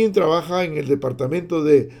 quien trabaja en el departamento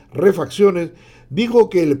de refacciones, dijo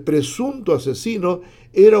que el presunto asesino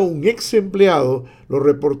era un ex empleado, lo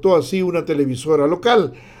reportó así una televisora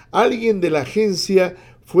local. Alguien de la agencia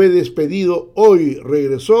fue despedido hoy,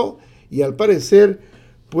 regresó y al parecer,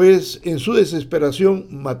 pues en su desesperación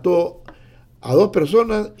mató a 2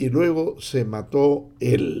 personas y luego se mató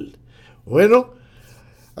él. Bueno,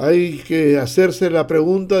 hay que hacerse la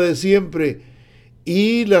pregunta de siempre,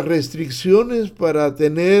 ¿y las restricciones para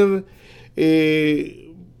tener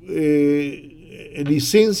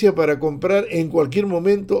licencia para comprar en cualquier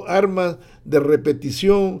momento armas de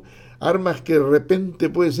repetición, armas que de repente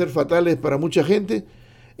pueden ser fatales para mucha gente?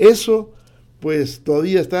 Eso pues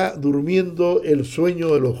todavía está durmiendo el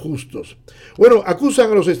sueño de los justos. Bueno,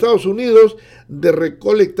 acusan a los Estados Unidos de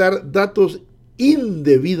recolectar datos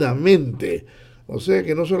indebidamente. O sea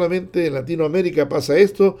que no solamente en Latinoamérica pasa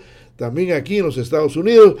esto, también aquí en los Estados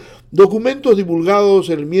Unidos. Documentos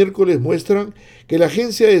divulgados el miércoles muestran que la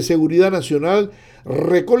Agencia de Seguridad Nacional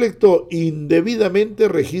recolectó indebidamente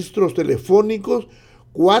registros telefónicos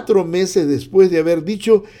 4 meses después de haber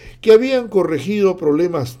dicho que habían corregido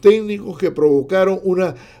problemas técnicos que provocaron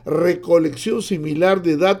una recolección similar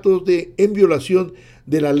de datos en violación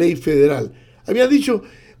de la ley federal. Habían dicho,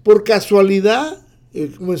 por casualidad,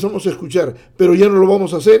 comenzamos a escuchar, pero ya no lo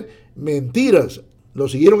vamos a hacer. Mentiras, lo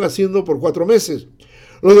siguieron haciendo por 4 meses.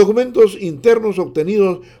 Los documentos internos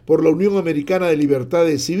obtenidos por la Unión Americana de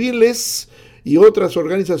Libertades Civiles y otras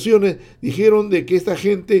organizaciones dijeron de que esta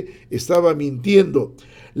gente estaba mintiendo.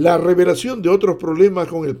 La revelación de otros problemas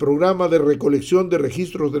con el programa de recolección de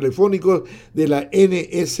registros telefónicos de la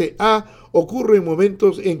NSA ocurre en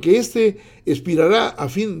momentos en que este expirará a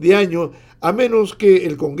fin de año, a menos que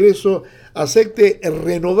el Congreso acepte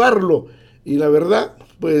renovarlo. Y la verdad,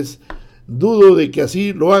 pues dudo de que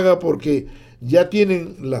así lo haga porque ya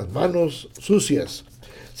tienen las manos sucias.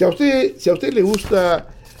 Si a usted le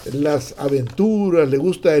gusta las aventuras, le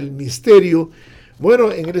gusta el misterio,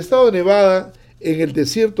 bueno, en el estado de Nevada, en el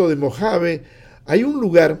desierto de Mojave, hay un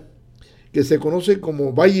lugar que se conoce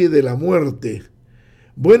como Valle de la Muerte.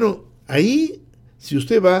 Bueno, ahí, si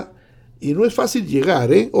usted va, y no es fácil llegar,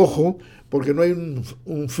 ojo, porque no hay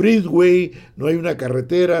un freeway, no hay una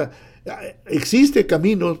carretera, existen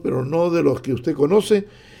caminos, pero no de los que usted conoce,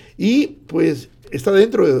 y pues está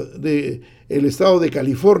dentro de el estado de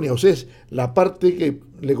California, o sea, es la parte que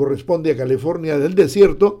le corresponde a California del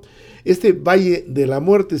desierto. Este Valle de la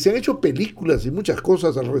Muerte, se han hecho películas y muchas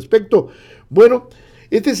cosas al respecto. Bueno,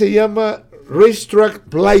 este se llama Racetrack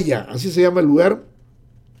Playa, así se llama el lugar.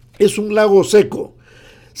 Es un lago seco,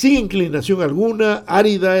 sin inclinación alguna,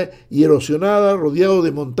 árida y erosionada, rodeado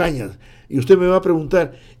de montañas. Y usted me va a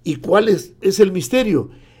preguntar, ¿y cuál es el misterio?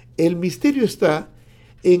 El misterio está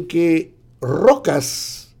en que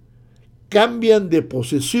rocas cambian de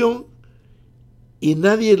posesión y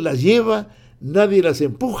nadie las lleva, nadie las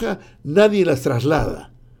empuja, nadie las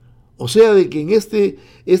traslada. O sea, de que en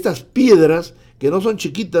estas piedras, que no son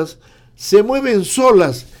chiquitas, se mueven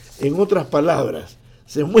solas, en otras palabras,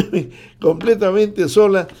 se mueven completamente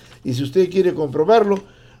solas, y si usted quiere comprobarlo,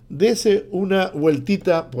 dese una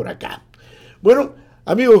vueltita por acá. Bueno,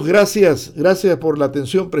 amigos, gracias por la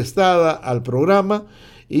atención prestada al programa.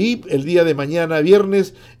 Y el día de mañana,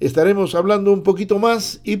 viernes, estaremos hablando un poquito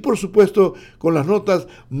más y, por supuesto, con las notas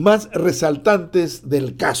más resaltantes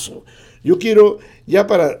del caso. Yo quiero, ya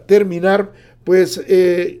para terminar, pues,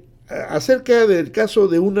 acerca del caso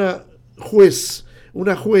de una juez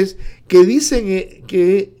que dicen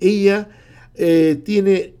que ella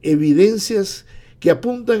tiene evidencias que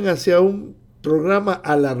apuntan hacia un programa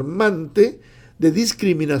alarmante de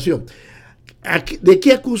discriminación. ¿De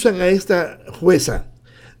qué acusan a esta jueza?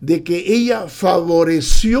 De que ella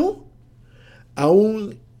favoreció a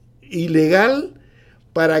un ilegal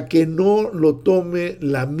para que no lo tome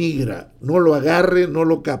la migra, no lo agarre, no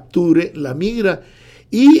lo capture la migra.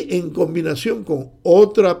 Y en combinación con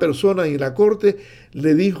otra persona en la corte,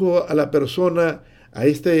 le dijo a la persona, a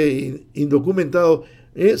este indocumentado,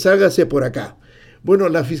 sálgase por acá. Bueno,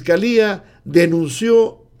 la fiscalía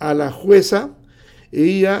denunció a la jueza.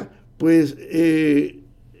 Ella, pues,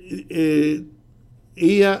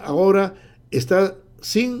 ella ahora está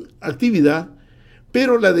sin actividad,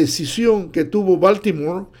 pero la decisión que tuvo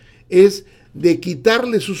Baltimore es de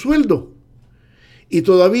quitarle su sueldo. Y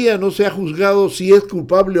todavía no se ha juzgado si es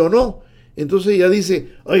culpable o no. Entonces ella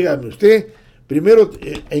dice, óigame usted, primero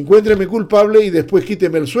encuéntreme culpable y después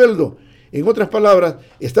quíteme el sueldo. En otras palabras,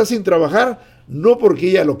 está sin trabajar no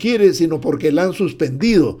porque ella lo quiere, sino porque la han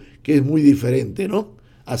suspendido, que es muy diferente, ¿no?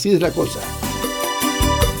 Así es la cosa.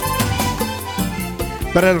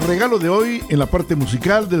 Para el regalo de hoy, en la parte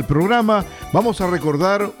musical del programa, vamos a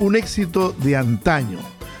recordar un éxito de antaño.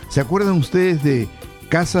 ¿Se acuerdan ustedes de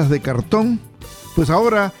Casas de Cartón? Pues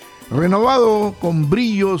ahora, renovado con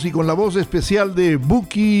brillos y con la voz especial de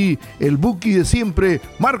Buki, el Buki de siempre,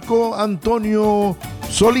 Marco Antonio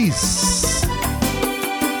Solís.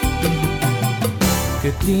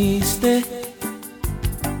 Qué triste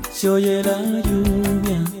se oye la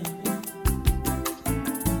lluvia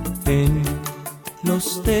en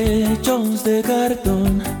los techos de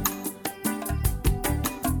cartón.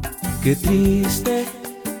 Qué triste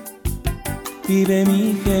vive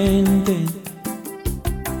mi gente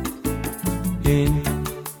en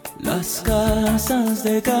las casas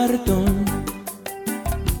de cartón.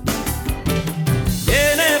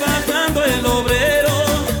 Viene bajando el obrero,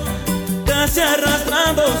 casi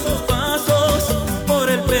arrastrando sus pasos por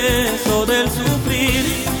el peso del sufrir.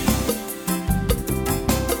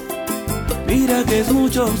 Mira que es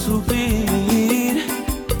mucho sufrir,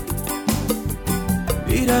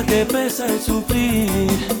 mira que pesa el sufrir.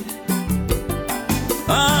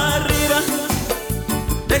 Arriba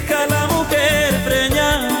deja la mujer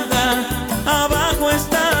preñada, abajo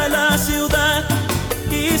está la ciudad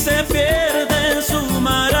y se pierde en su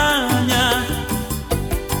maraña.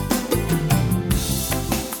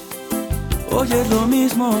 Hoy es lo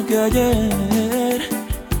mismo que ayer,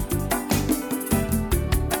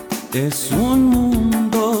 es un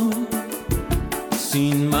mundo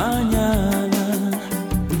sin mañana.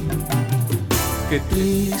 Qué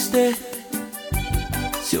triste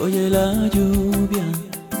se oye la lluvia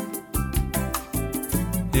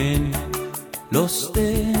en los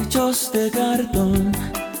techos de cartón.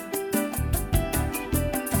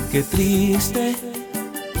 Qué triste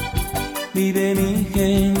vive mi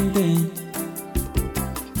gente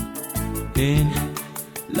en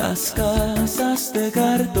las casas de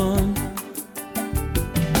cartón.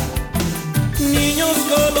 Niños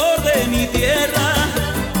color de mi tierra,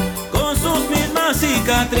 con sus mismas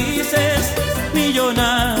cicatrices,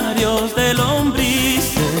 millonarios de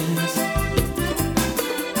lombrices.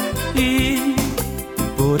 Y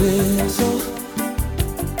por eso,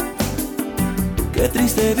 qué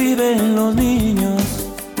triste viven los niños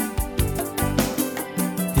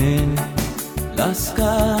en las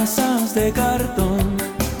casas de cartón.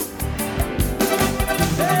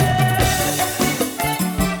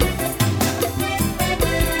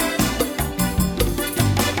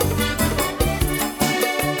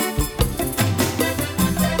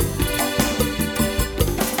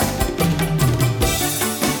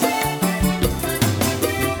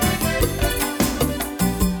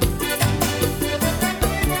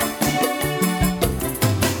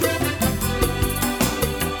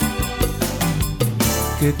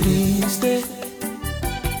 Qué triste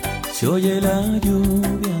se oye la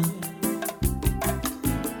lluvia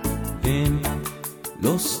en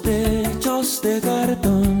los techos de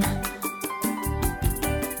cartón.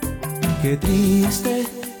 Qué triste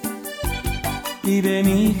vive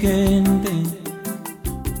mi gente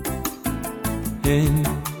en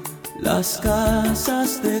las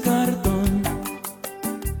casas de cartón.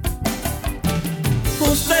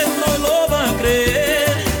 Usted no lo va a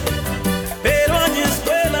creer, pero hay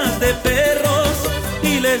escuelas de perros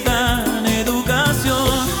y les dan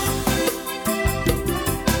educación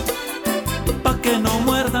pa' que no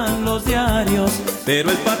muerdan los diarios.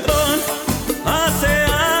 Pero el patrón hace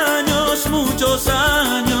años, muchos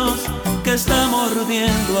años, que está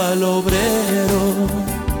mordiendo al obrero.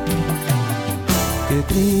 Qué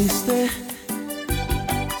triste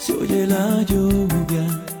se oye la lluvia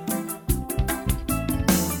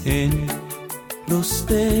en los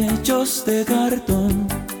techos de cartón.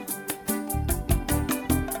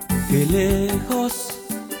 Qué lejos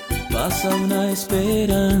pasa una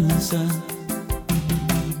esperanza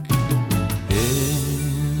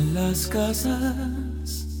en la las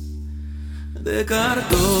casas de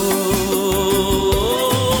cartón.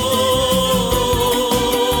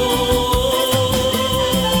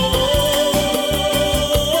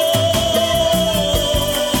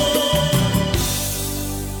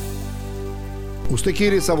 ¿Usted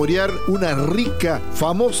quiere saborear una rica,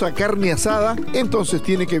 famosa carne asada? Entonces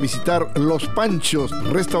tiene que visitar Los Panchos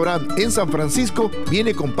Restaurant en San Francisco.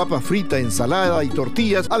 Viene con papa frita, ensalada y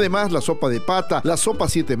tortillas. Además, la sopa de pata, la sopa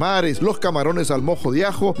siete mares, los camarones al mojo de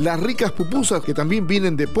ajo, las ricas pupusas que también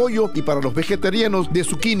vienen de pollo y para los vegetarianos de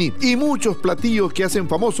zucchini. Y muchos platillos que hacen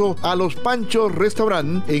famoso a Los Panchos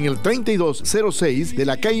Restaurant en el 3206 de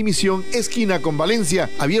la calle Misión, esquina con Valencia.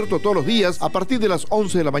 Abierto todos los días a partir de las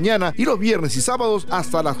 11 de la mañana y los viernes y sábados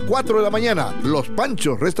hasta las 4 de la mañana. Los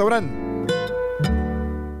Panchos Restaurant.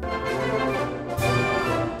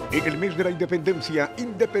 En el mes de la independencia,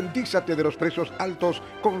 independízate de los precios altos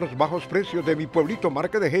con los bajos precios de mi pueblito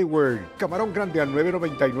marca de Hayward. Camarón grande a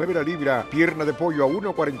 $9.99 la libra, pierna de pollo a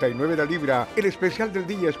 $1.49 la libra, el especial del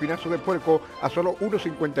día espinazo de puerco a solo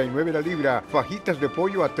 $1.59 la libra, fajitas de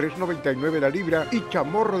pollo a $3.99 la libra y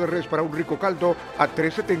chamorro de res para un rico caldo a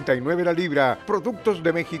 $3.79 la libra. Productos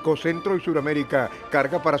de México, Centro y Sudamérica,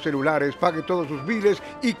 carga para celulares, pague todos sus biles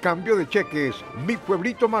y cambio de cheques. Mi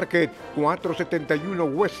pueblito Market, 471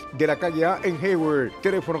 West de la calle A en Hayward.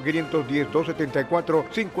 Teléfono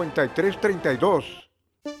 510-274-5332.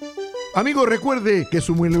 Amigo, recuerde que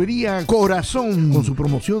su mueblería Corazón, con su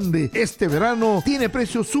promoción de este verano, tiene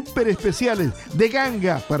precios súper especiales de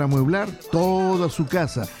ganga para amueblar toda su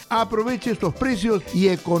casa. Aproveche estos precios y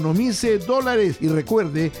economice dólares. Y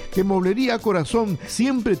recuerde que Mueblería Corazón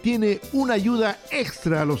siempre tiene una ayuda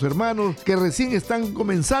extra a los hermanos que recién están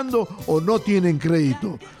comenzando o no tienen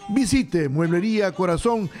crédito. Visite Mueblería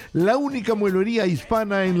Corazón, la única mueblería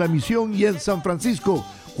hispana en La Misión y en San Francisco.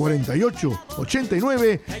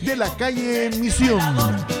 4889 de la calle Misión.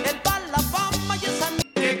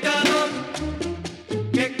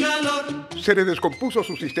 ¿Se le descompuso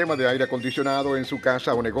su sistema de aire acondicionado en su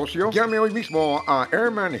casa o negocio? Llame hoy mismo a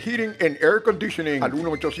Airman Heating and Air Conditioning al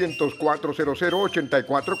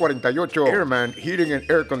 1-800-400-8448. Airman Heating and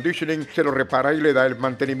Air Conditioning se lo repara y le da el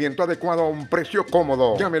mantenimiento adecuado a un precio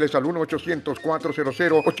cómodo. Llámeles al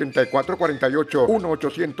 1-800-400-8448.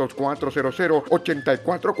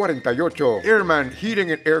 1-800-400-8448. Airman Heating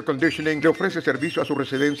and Air Conditioning le ofrece servicio a su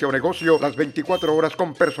residencia o negocio las 24 horas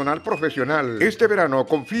con personal profesional. Este verano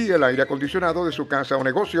confíe el aire acondicionado de su casa o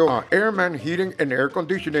negocio a Airman Heating and Air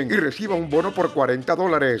Conditioning y reciba un bono por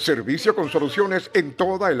 $40. Servicio con soluciones en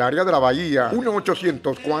toda el área de la bahía.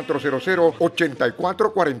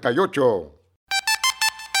 1-800-400-8448.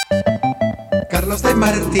 Carlos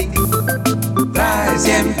Demarty trae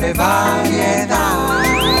siempre variedad.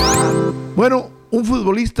 Bueno, un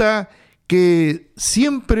futbolista que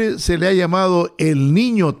siempre se le ha llamado el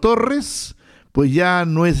Niño Torres, pues ya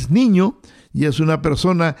no es niño, ya es una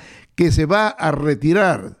persona que se va a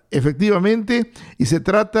retirar efectivamente, y se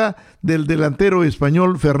trata del delantero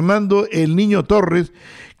español Fernando el Niño Torres,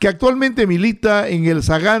 que actualmente milita en el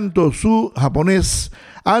Sagan Tosu japonés.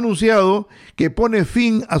 Ha anunciado que pone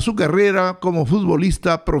fin a su carrera como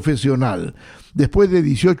futbolista profesional. Después de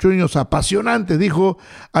 18 años apasionantes, dijo,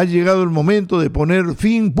 ha llegado el momento de poner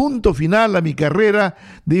fin, punto final a mi carrera,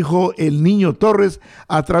 dijo el Niño Torres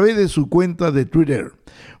a través de su cuenta de Twitter.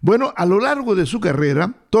 Bueno, a lo largo de su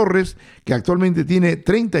carrera, Torres, que actualmente tiene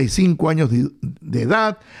 35 años de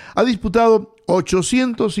edad, ha disputado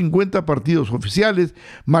 850 partidos oficiales,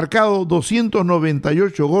 marcado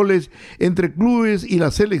 298 goles entre clubes y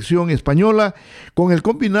la selección española. Con el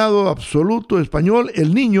combinado absoluto español,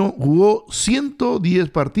 el niño jugó 110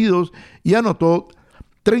 partidos y anotó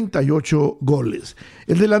 38 goles.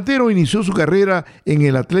 El delantero inició su carrera en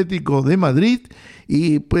el Atlético de Madrid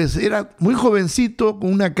y pues era muy jovencito,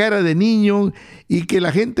 con una cara de niño, y que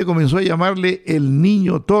la gente comenzó a llamarle el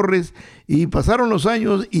Niño Torres, y pasaron los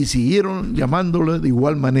años y siguieron llamándolo de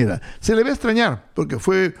igual manera. Se le va a extrañar porque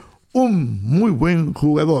fue un muy buen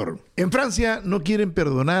jugador. En Francia no quieren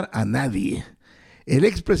perdonar a nadie. El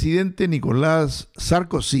expresidente Nicolás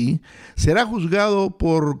Sarkozy será juzgado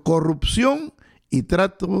por corrupción y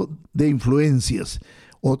tráfico de influencias,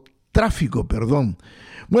 o tráfico, perdón.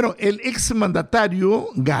 Bueno, el exmandatario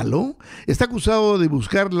galo está acusado de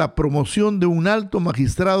buscar la promoción de un alto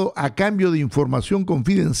magistrado a cambio de información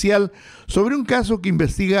confidencial sobre un caso que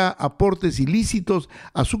investiga aportes ilícitos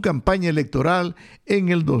a su campaña electoral en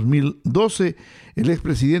el 2012. El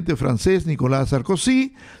expresidente francés Nicolás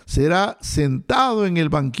Sarkozy será sentado en el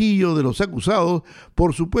banquillo de los acusados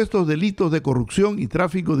por supuestos delitos de corrupción y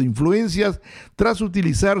tráfico de influencias tras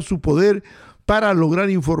utilizar su poder para lograr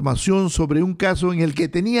información sobre un caso en el que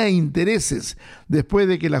tenía intereses después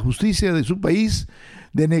de que la justicia de su país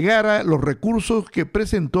denegara los recursos que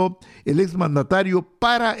presentó el exmandatario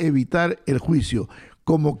para evitar el juicio.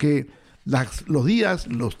 Como que los días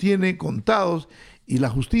los tiene contados y la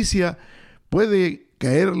justicia puede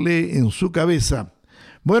caerle en su cabeza.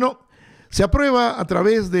 Bueno, se aprueba a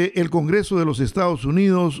través del Congreso de los Estados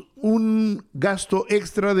Unidos un gasto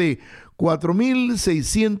extra de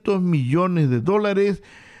 $4.600 millones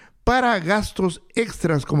para gastos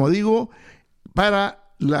extras, como digo,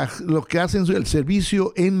 para los que hacen el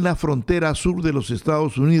servicio en la frontera sur de los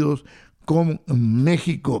Estados Unidos con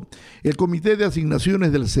México. El Comité de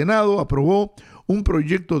Asignaciones del Senado aprobó un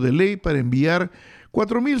proyecto de ley para enviar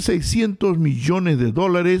 $4.600 millones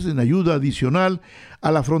en ayuda adicional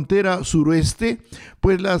a la frontera suroeste,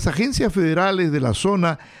 pues las agencias federales de la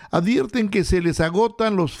zona advierten que se les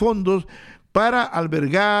agotan los fondos para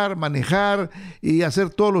albergar, manejar y hacer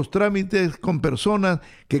todos los trámites con personas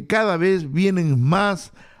que cada vez vienen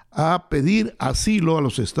más a pedir asilo a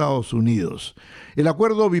los Estados Unidos. El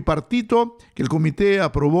acuerdo bipartito que el comité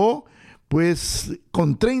aprobó, pues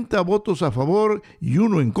con 30 votos a favor y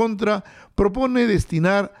 1 en contra, propone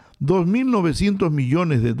destinar $2.900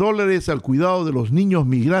 millones al cuidado de los niños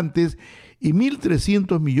migrantes y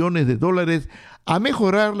 $1.300 millones a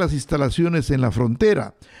mejorar las instalaciones en la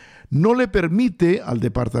frontera. No le permite al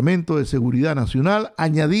Departamento de Seguridad Nacional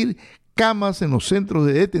añadir camas en los centros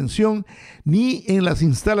de detención ni en las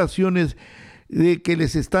instalaciones que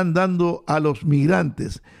les están dando a los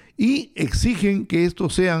migrantes, y exigen que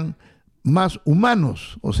estos sean más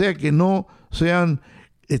humanos, o sea, que no sean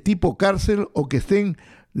tipo cárcel o que estén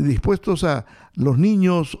dispuestos a los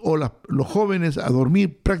niños o los jóvenes a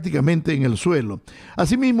dormir prácticamente en el suelo.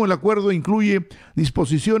 Asimismo, el acuerdo incluye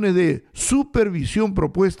disposiciones de supervisión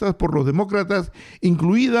propuestas por los demócratas,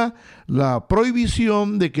 incluida la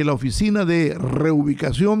prohibición de que la Oficina de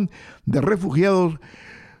Reubicación de Refugiados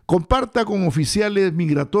comparta con oficiales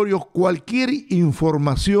migratorios cualquier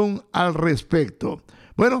información al respecto.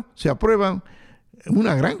 Bueno, se aprueban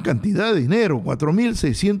una gran cantidad de dinero,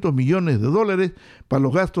 $4.600 millones para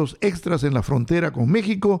los gastos extras en la frontera con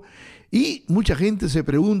México, y mucha gente se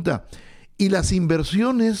pregunta, ¿y las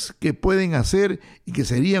inversiones que pueden hacer y que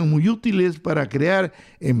serían muy útiles para crear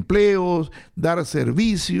empleos, dar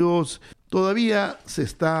servicios? Todavía se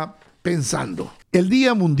está pensando. El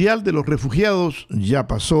Día Mundial de los Refugiados ya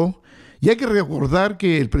pasó, y hay que recordar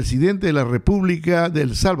que el presidente de la República de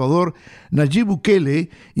El Salvador, Nayib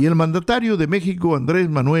Bukele, y el mandatario de México, Andrés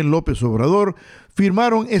Manuel López Obrador,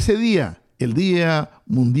 firmaron ese día, el Día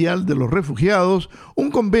Mundial de los Refugiados,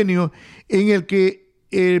 un convenio en el que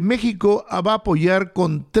México va a apoyar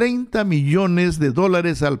con $30 millones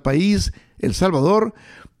al país, El Salvador,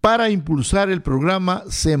 para impulsar el programa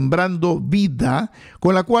Sembrando Vida,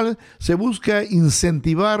 con la cual se busca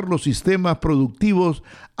incentivar los sistemas productivos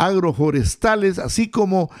agroforestales, así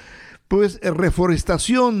como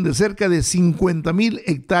reforestación de cerca de 50,000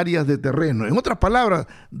 hectáreas de terreno. En otras palabras,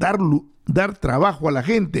 dar trabajo a la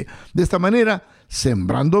gente. De esta manera,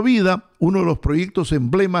 Sembrando Vida, uno de los proyectos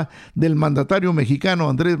emblemas del mandatario mexicano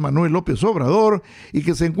Andrés Manuel López Obrador, y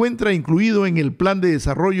que se encuentra incluido en el Plan de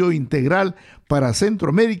Desarrollo Integral para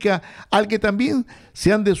Centroamérica, al que también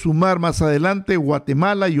se han de sumar más adelante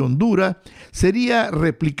Guatemala y Honduras, sería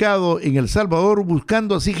replicado en El Salvador,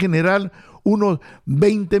 buscando así generar unos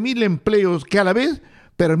 20,000 empleos que a la vez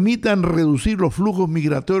permitan reducir los flujos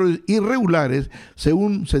migratorios irregulares,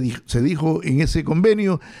 según se dijo en ese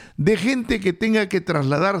convenio, de gente que tenga que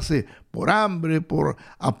trasladarse por hambre, por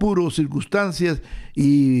apuros, circunstancias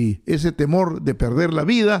y ese temor de perder la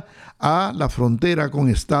vida a la frontera con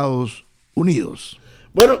Estados Unidos.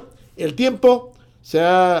 Bueno, el tiempo se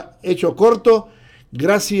ha hecho corto.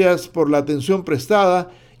 Gracias por la atención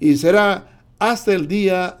prestada y será hasta el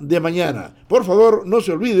día de mañana. Por favor, no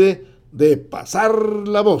se olvide de pasar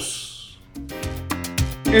la voz.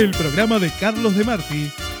 El programa de Carlos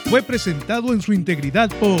Demarty fue presentado en su integridad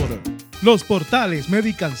por Los Portales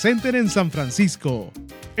Medical Center en San Francisco,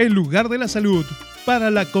 el lugar de la salud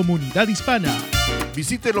para la comunidad hispana.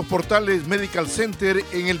 Visite Los Portales Medical Center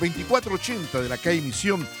en el 2480 de la calle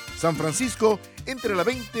Misión, San Francisco, entre la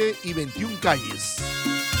 20 y 21 calles.